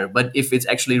doesn't matter. But if it's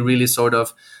actually really sort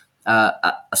of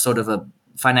a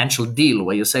financial deal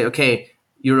where you say, "Okay,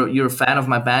 you're a fan of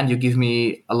my band, you give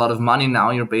me a lot of money now,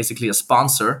 you're basically a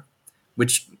sponsor,"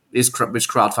 which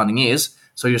crowdfunding is.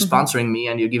 So you're sponsoring me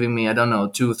and you're giving me, I don't know,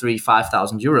 2, 3,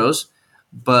 5,000 euros.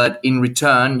 But in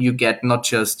return, you get not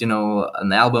just,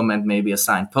 an album and maybe a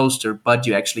signed poster, but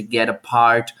you actually get a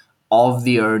part of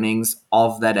the earnings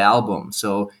of that album.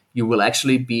 So you will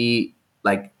actually be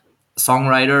like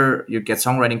songwriter, you get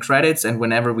songwriting credits, and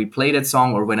whenever we play that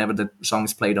song, or whenever the song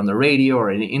is played on the radio or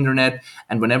in the internet,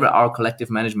 and whenever our Collective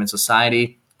Management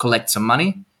Society collects some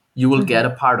money, you will get a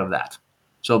part of that.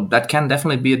 So that can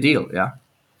definitely be a deal. Yeah.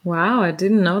 Wow, I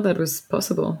didn't know that was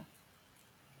possible.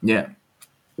 Yeah.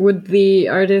 Would the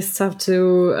artists have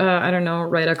to,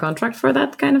 write a contract for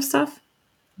that kind of stuff?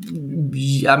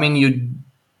 I mean, you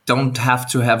don't have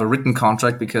to have a written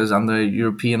contract, because under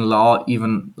European law,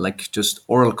 even like just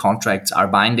oral contracts are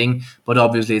binding. But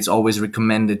obviously, it's always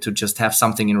recommended to just have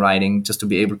something in writing, just to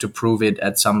be able to prove it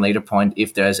at some later point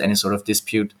if there's any sort of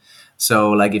dispute.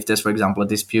 So like if there's, for example, a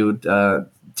dispute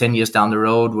 10 years down the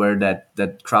road where that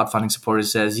crowdfunding supporter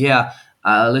says, "Yeah,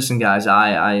 listen, guys,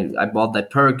 I bought that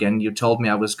perk and you told me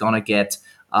I was going to get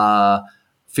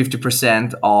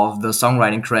 50% of the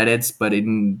songwriting credits, but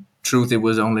in truth, it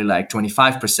was only like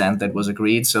 25% that was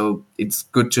agreed." So it's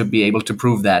good to be able to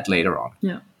prove that later on.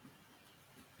 Yeah.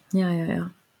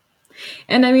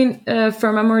 And I mean,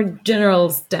 from a more general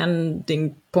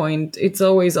standing point, it's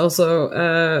always also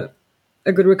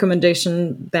a good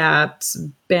recommendation that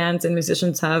bands and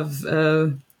musicians have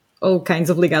all kinds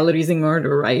of legalities in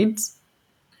order, right?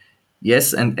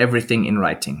 Yes, and everything in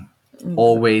writing.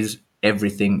 Always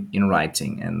everything in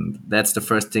writing. And that's the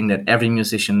first thing that every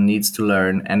musician needs to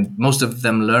learn. And most of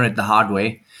them learn it the hard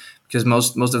way, because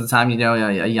most of the time,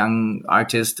 a young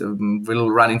artist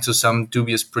will run into some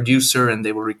dubious producer and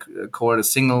they will record a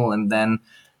single, and then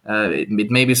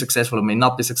it may be successful or may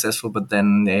not be successful, but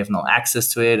then they have no access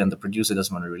to it and the producer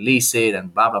doesn't want to release it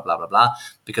and blah, blah, blah, blah, blah,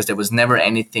 because there was never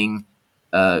anything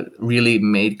really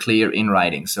made clear in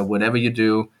writing. So whatever you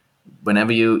do,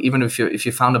 whenever even if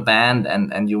you found a band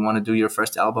and you want to do your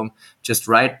first album, just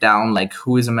write down like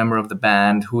who is a member of the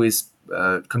band, who is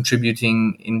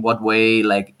contributing in what way.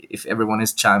 Like if everyone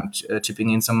is chipping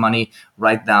in some money,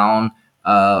 write down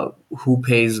who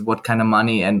pays what kind of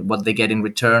money and what they get in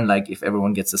return. Like if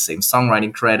everyone gets the same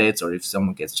songwriting credits, or if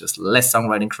someone gets just less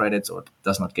songwriting credits or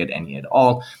does not get any at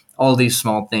all. All these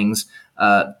small things,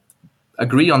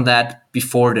 agree on that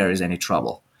before there is any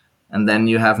trouble, and then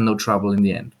you have no trouble in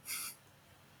the end.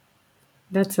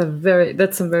 That's some very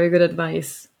good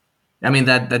advice. I mean,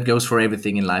 that goes for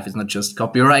everything in life. It's not just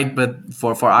copyright, but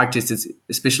for artists, it's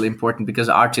especially important, because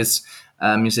artists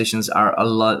musicians are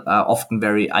often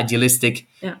very idealistic,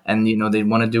 and they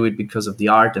want to do it because of the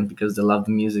art and because they love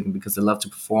the music and because they love to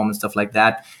perform and stuff like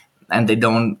that, and they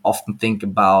don't often think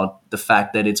about the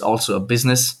fact that it's also a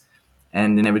business,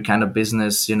 and in every kind of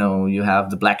business, you have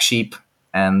the black sheep,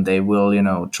 and they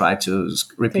will try to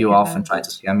rip you off and try to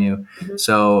scam you.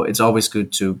 So it's always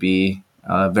good to be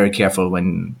very careful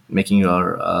when making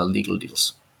your legal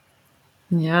deals.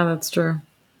 Yeah, that's true.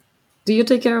 Do you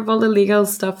take care of all the legal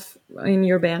stuff in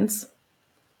your bands?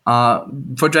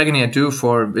 For Dragony, I do.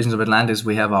 For Visions of Atlantis,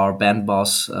 we have our band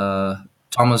boss,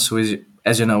 Thomas, who is,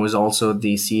 as you know, is also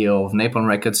the CEO of Napalm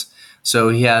Records. So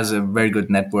he has a very good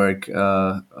network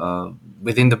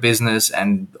within the business,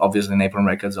 and obviously Napalm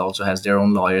Records also has their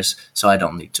own lawyers. So I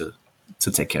don't need to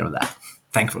take care of that,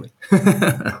 thankfully.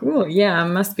 Cool. Yeah,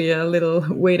 must be a little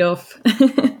weight off.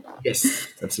 Yes,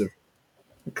 that's it.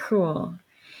 Cool.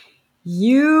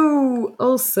 You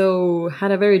also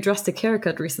had a very drastic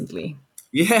haircut recently.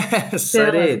 Yes, Tell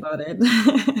I did. us about it.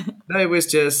 No, it was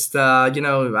just,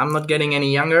 I'm not getting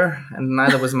any younger, and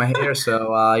neither was my hair.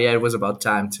 So, it was about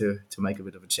time to make a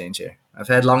bit of a change here. I've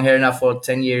had long hair now for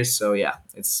 10 years, so yeah,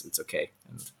 it's okay.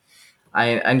 And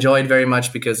I enjoy it very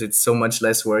much because it's so much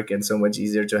less work and so much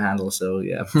easier to handle. So,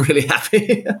 yeah, I'm really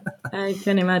happy. I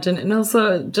can imagine. And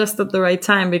also just at the right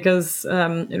time, because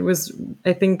it was,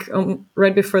 I think,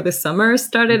 right before the summer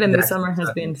started, and the summer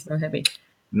has been so heavy.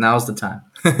 Now's the time.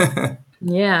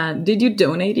 Yeah. Did you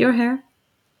donate your hair?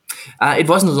 It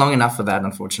wasn't long enough for that,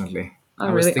 unfortunately. Oh,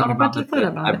 I was really? thinking But you thought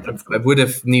about it. I would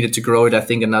have needed to grow it, I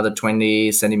think, another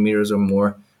 20 centimeters or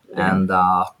more. Yeah. And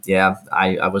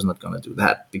I was not going to do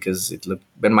that because it looked,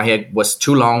 when my hair was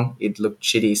too long, it looked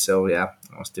shitty. So yeah,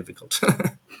 it was difficult.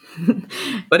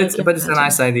 But it's a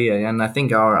nice idea. And I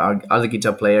think our other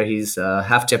guitar player, he's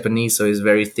half Japanese, so he's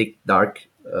very thick, dark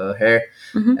hair.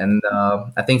 And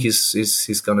I think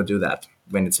he's going to do that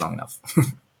when it's long enough.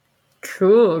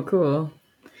 Cool.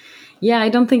 Yeah, I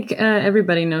don't think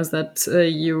everybody knows that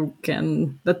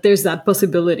that there's that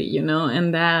possibility,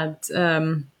 and that,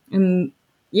 and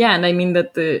I mean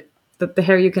that the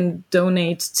hair you can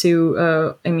donate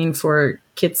to, for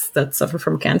kids that suffer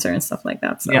from cancer and stuff like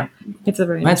that. So yeah, it's a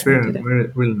very nice, nice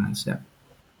really nice. Yeah.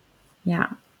 Yeah,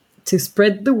 to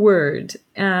spread the word.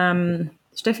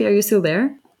 Steffi, are you still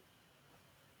there?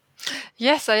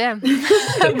 Yes, I am.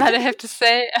 But I have to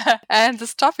say, and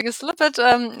this topic is a little bit,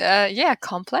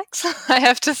 complex, I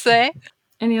have to say.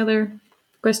 Any other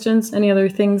questions? Any other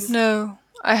things? No,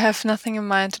 I have nothing in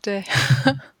mind today.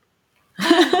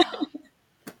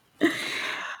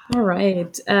 All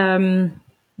right.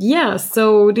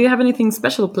 So do you have anything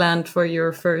special planned for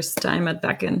your first time at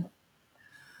Wacken?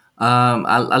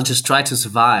 I'll just try to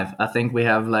survive. I think we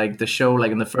have like the show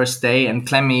like on the first day, and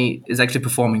Clemmy is actually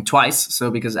performing twice. So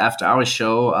because after our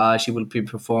show, she will be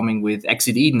performing with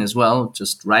Exit Eden as well,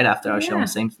 just right after our show on the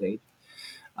same stage.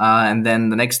 And then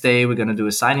the next day we're gonna do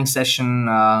a signing session.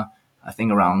 I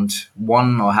think around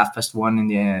 1 or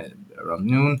 1:30 around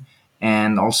noon,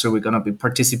 and also we're gonna be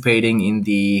participating in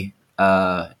the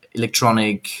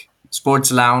electronic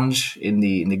sports lounge in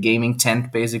the gaming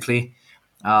tent, basically.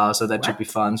 So that should be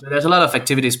fun. So there's a lot of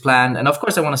activities planned. And of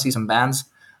course, I want to see some bands.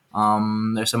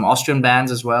 There's some Austrian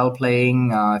bands as well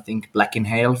playing. I think Black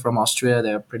Inhale from Austria.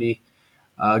 They're a pretty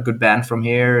good band from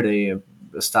here. They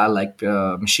style like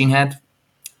Machine Head.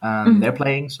 They're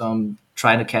playing. So I'm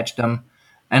trying to catch them.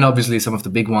 And obviously some of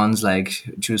the big ones like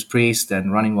Judas Priest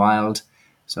and Running Wild.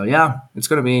 So yeah, it's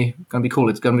gonna be cool.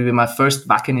 It's gonna be my first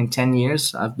Wacken in 10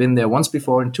 years. I've been there once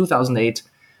before in 2008.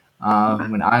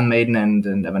 When Iron Maiden and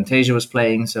Avantasia was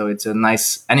playing. So it's a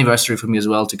nice anniversary for me as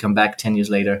well to come back 10 years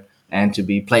later and to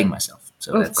be playing myself.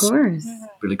 So of course.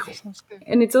 Really cool.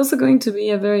 And it's also going to be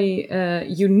a very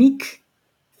unique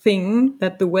thing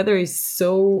that the weather is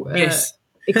so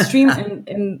extreme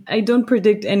and I don't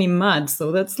predict any mud.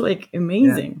 So that's like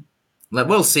amazing. Yeah.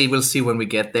 We'll see when we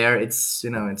get there. It's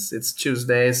it's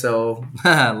Tuesday, so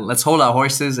let's hold our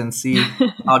horses and see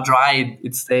how dry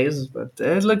it stays. But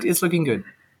it's looking good.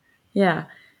 Yeah,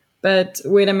 but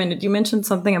wait a minute. You mentioned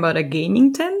something about a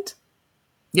gaming tent?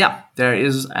 Yeah, there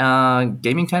is a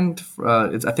gaming tent.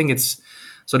 I think it's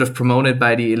sort of promoted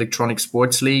by the Electronic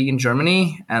Sports League in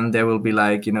Germany. And there will be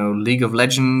like, League of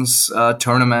Legends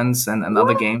tournaments and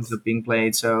other games that are being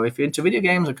played. So if you're into video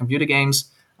games or computer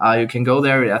games, you can go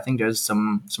there. I think there's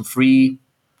some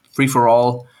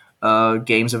free-for-all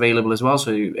games available as well.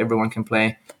 So everyone can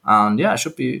play. And yeah, it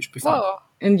should be fun. Whoa.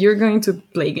 And you're going to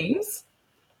play games?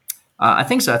 I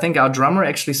think so. I think our drummer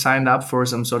actually signed up for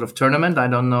some sort of tournament. I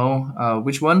don't know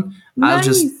which one. Nice.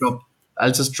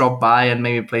 I'll just drop by and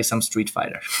maybe play some Street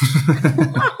Fighter.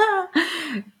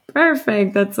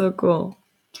 Perfect. That's so cool.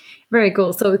 Very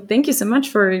cool. So thank you so much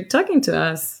for talking to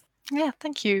us. Yeah,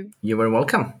 thank you. You were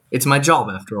welcome. It's my job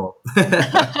after all.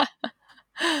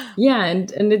 Yeah,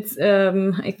 and it's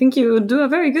I think you do a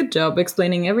very good job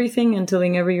explaining everything and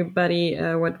telling everybody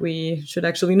what we should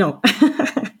actually know.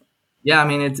 Yeah, I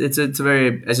mean it's a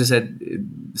very, as you said,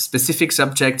 specific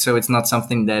subject, so it's not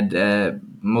something that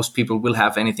most people will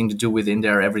have anything to do with in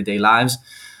their everyday lives.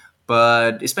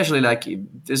 But especially like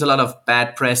there's a lot of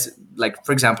bad press, like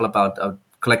for example about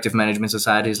collective management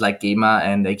societies like GEMA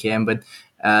and AKM. But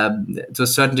to a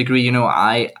certain degree,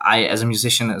 I as a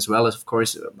musician as well, as of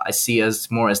course, I see us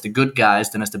more as the good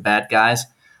guys than as the bad guys.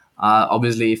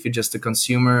 Obviously, if you're just a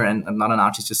consumer and not an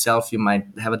artist yourself, you might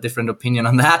have a different opinion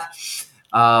on that.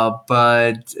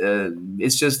 But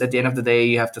it's just at the end of the day,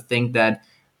 you have to think that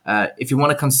if you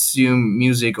want to consume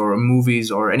music or movies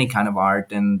or any kind of art,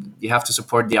 then you have to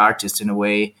support the artist in a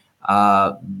way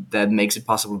that makes it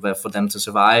possible for them to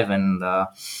survive. And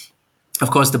of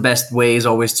course, the best way is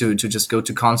always to just go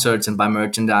to concerts and buy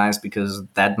merchandise, because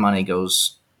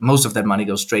most of that money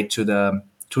goes straight to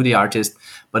the artist.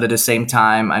 But at the same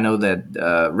time, I know that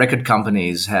record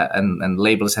companies and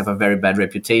labels have a very bad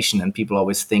reputation, and people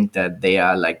always think that they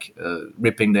are like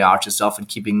ripping the artists off and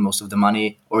keeping most of the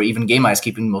money, or even GEMA is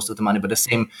keeping most of the money. But the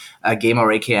same GEMA or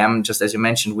AKM, just as you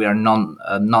mentioned, we are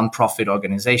non-profit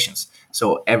organizations.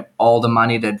 So all the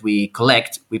money that we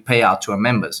collect, we pay out to our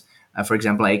members. For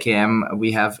example, AKM,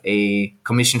 we have a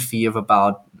commission fee of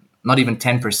about not even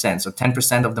 10%. So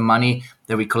 10% of the money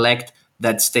that we collect,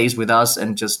 that stays with us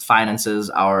and just finances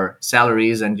our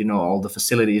salaries and all the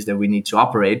facilities that we need to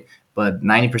operate. But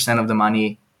 90% of the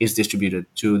money is distributed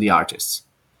to the artists.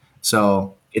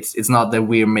 So it's not that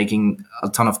we're making a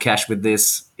ton of cash with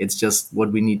this. It's just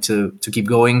what we need to keep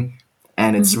going,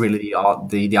 and it's really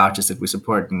the artists that we're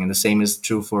supporting. And the same is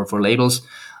true for labels.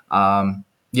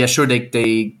 Yeah, sure,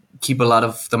 they keep a lot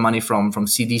of the money from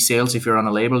CD sales. If you're on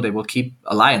a label, they will keep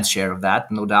a lion's share of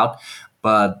that, no doubt.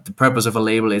 But the purpose of a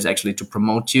label is actually to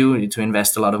promote you, to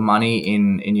invest a lot of money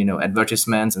in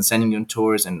advertisements and sending you on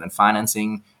tours and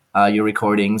financing your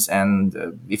recordings. And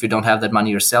if you don't have that money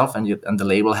yourself and the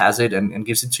label has it and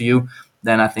gives it to you,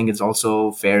 then I think it's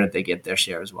also fair that they get their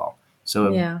share as well.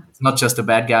 So It's not just the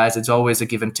bad guys. It's always a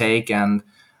give and take. And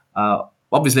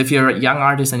obviously, if you're a young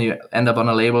artist and you end up on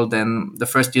a label, then the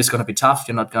first year is going to be tough.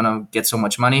 You're not going to get so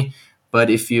much money. But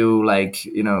if you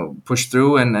push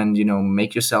through and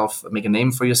make a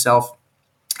name for yourself,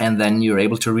 and then you're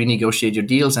able to renegotiate your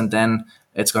deals, and then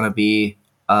it's going to be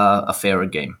a fairer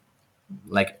game,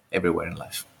 like everywhere in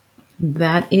life.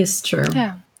 That is true.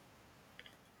 Yeah.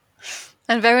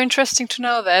 And very interesting to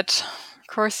know that. Of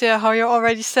course, yeah, how you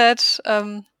already said.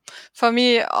 For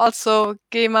me, also,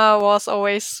 GEMA was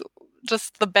always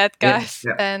just the bad guys.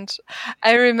 Yeah. And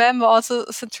I remember also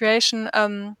a situation.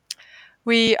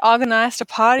 We organized a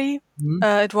party.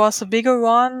 It was a bigger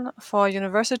one for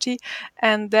university.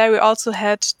 And there we also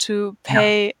had to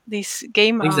pay these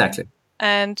GEMA. Exactly.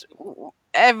 And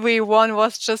everyone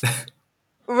was just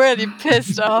really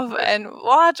pissed off. And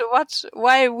why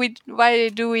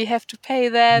do we have to pay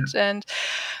that? Yeah. And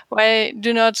why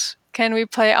can we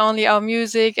play only our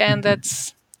music? And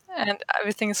and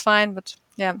everything is fine. But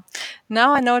yeah,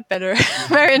 now I know it better.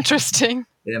 Very interesting.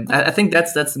 Yeah, I think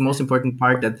that's the most important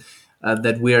part,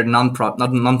 that we are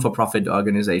non-for-profit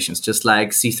organizations, just like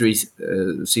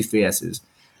C3S is.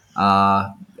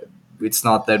 It's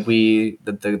not that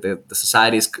the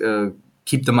societies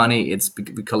keep the money.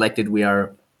 We collect it. We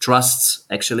are trusts,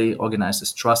 actually organized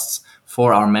as trusts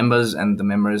for our members, and the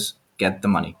members get the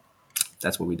money.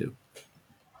 That's what we do.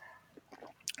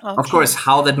 Okay. Of course,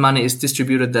 how that money is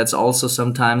distributed, that's also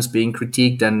sometimes being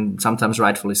critiqued, and sometimes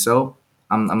rightfully so.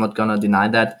 I'm not gonna deny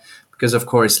that. Because of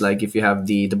course, like if you have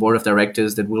the board of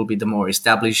directors, that will be the more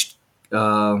established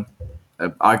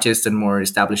artists and more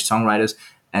established songwriters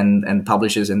and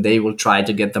publishers, and they will try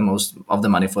to get the most of the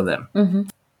money for them. Mm-hmm.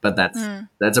 But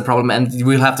that's a problem, and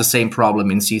we'll have the same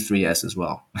problem in C3S as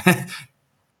well.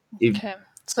 Okay,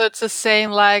 so it's the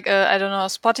same like I don't know,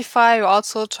 Spotify. You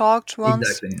also talked once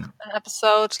exactly, yeah. An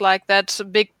episode like that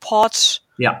big pot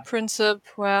principle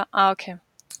where okay.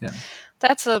 Yeah.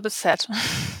 That's a bit sad.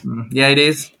 Yeah, it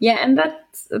is. Yeah, and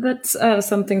that's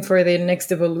something for the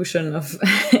next evolution of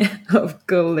of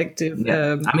collective.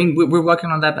 Yeah. I mean, we're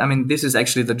working on that. I mean, this is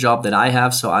actually the job that I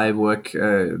have. So I work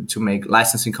to make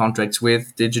licensing contracts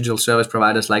with digital service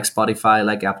providers like Spotify,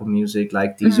 like Apple Music,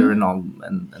 like Deezer, and all,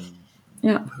 and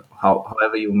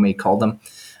however you may call them.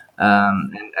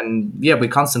 And we're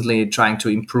constantly trying to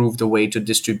improve the way to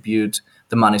distribute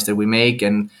the monies that we make,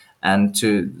 and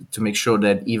to make sure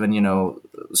that even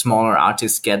smaller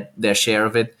artists get their share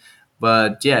of it.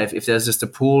 But yeah, if there's just a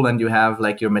pool and you have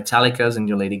like your Metallicas and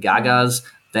your Lady Gagas,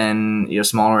 then your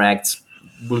smaller acts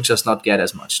will just not get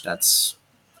as much. That's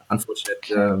unfortunate,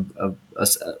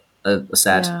 a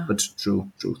sad but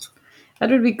true truth. That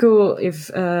would be cool if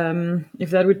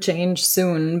that would change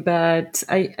soon. But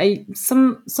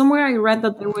somewhere I read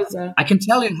that there was a. I can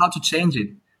tell you how to change it.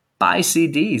 Buy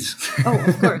CDs. Oh,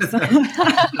 of course.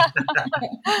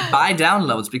 Buy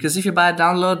downloads, because if you buy a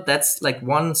download, that's like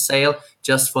one sale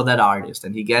just for that artist,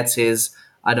 and he gets his,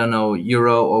 I don't know,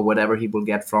 euro or whatever he will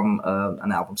get from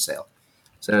an album sale.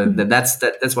 So that's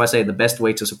why I say the best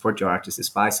way to support your artist is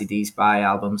buy CDs, buy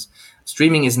albums.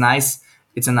 Streaming is nice.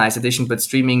 It's a nice addition, but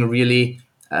streaming really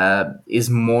is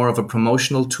more of a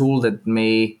promotional tool that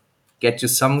may get you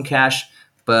some cash,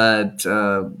 but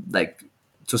like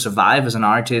to survive as an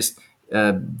artist,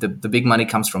 the big money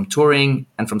comes from touring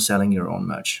and from selling your own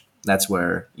merch. That's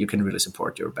where you can really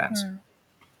support your bands.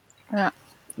 Yeah,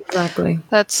 exactly.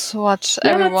 That's what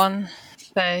everyone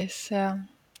says.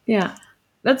 Yeah.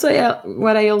 That's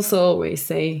what I also always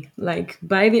say. Like,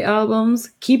 buy the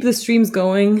albums, keep the streams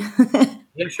going.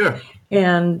 Yeah, sure.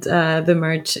 And the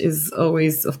merch is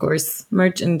always, of course,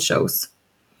 merch and shows.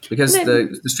 Because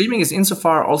the streaming is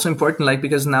insofar also important, like,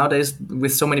 because nowadays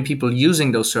with so many people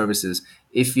using those services,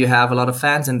 if you have a lot of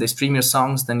fans and they stream your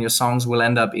songs, then your songs will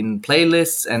end up in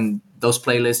playlists, and those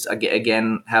playlists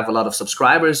again have a lot of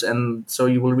subscribers, and so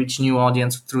you will reach new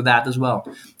audience through that as well.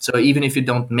 So even if you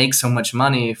don't make so much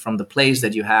money from the plays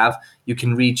that you have, you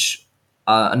can reach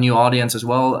a new audience as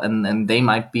well, and they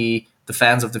might be the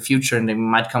fans of the future, and they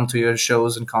might come to your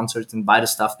shows and concerts and buy the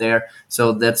stuff there.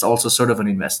 So that's also sort of an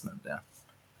investment there.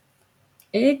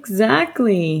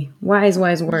 Exactly. Wise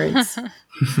words.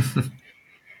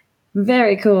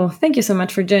 Very cool. Thank you so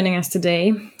much for joining us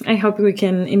today. I hope we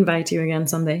can invite you again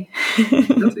someday.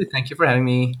 Lovely. Thank you for having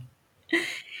me.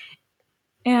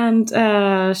 And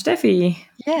Steffi,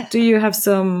 Yeah. Do you have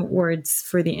some words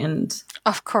for the end?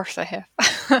 Of course I have.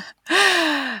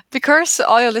 Because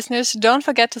all your listeners, don't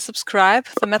forget to subscribe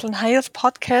to the Metal and High Heels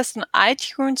podcast on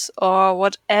iTunes or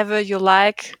whatever you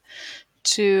like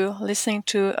to listening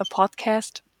to a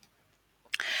podcast.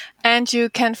 And you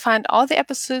can find all the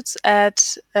episodes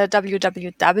at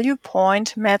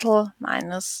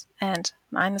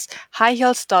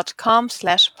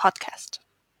www.metal-highheels.com/podcast.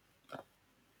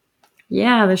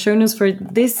 Yeah, the show notes for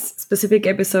this specific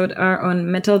episode are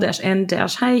on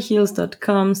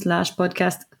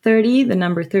metal-n-highheels.com/podcast 30, the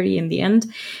number 30 in the end.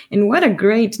 And what a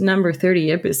great number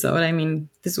 30 episode. I mean,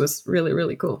 this was really,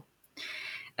 really cool.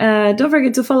 Don't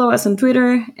forget to follow us on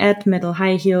Twitter at Metal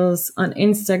High Heels, on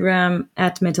Instagram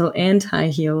at Metal and High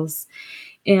Heels,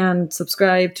 and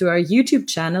subscribe to our YouTube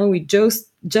channel. We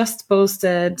just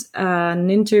posted an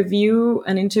interview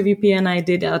Pia and I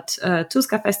did at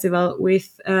Tuska Festival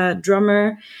with the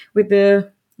drummer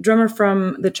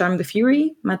from The Charm the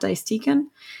Fury, Matthijs Tieken.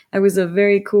 That was a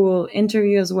very cool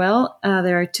interview as well.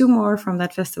 There are 2 more from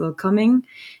that festival coming.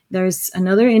 There's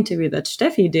another interview that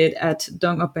Steffi did at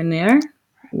Dong Open Air.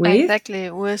 With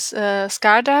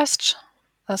Skardust,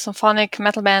 a symphonic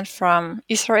metal band from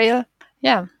Israel.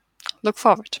 Yeah, look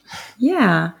forward.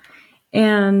 Yeah,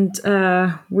 and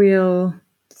we'll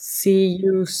see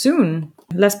you soon.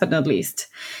 Last but not least,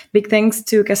 big thanks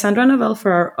to Cassandra Novell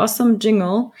for our awesome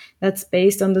jingle that's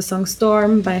based on the song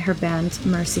Storm by her band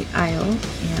Mercy Isle.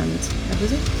 And that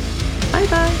was it.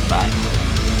 Bye-bye. Bye.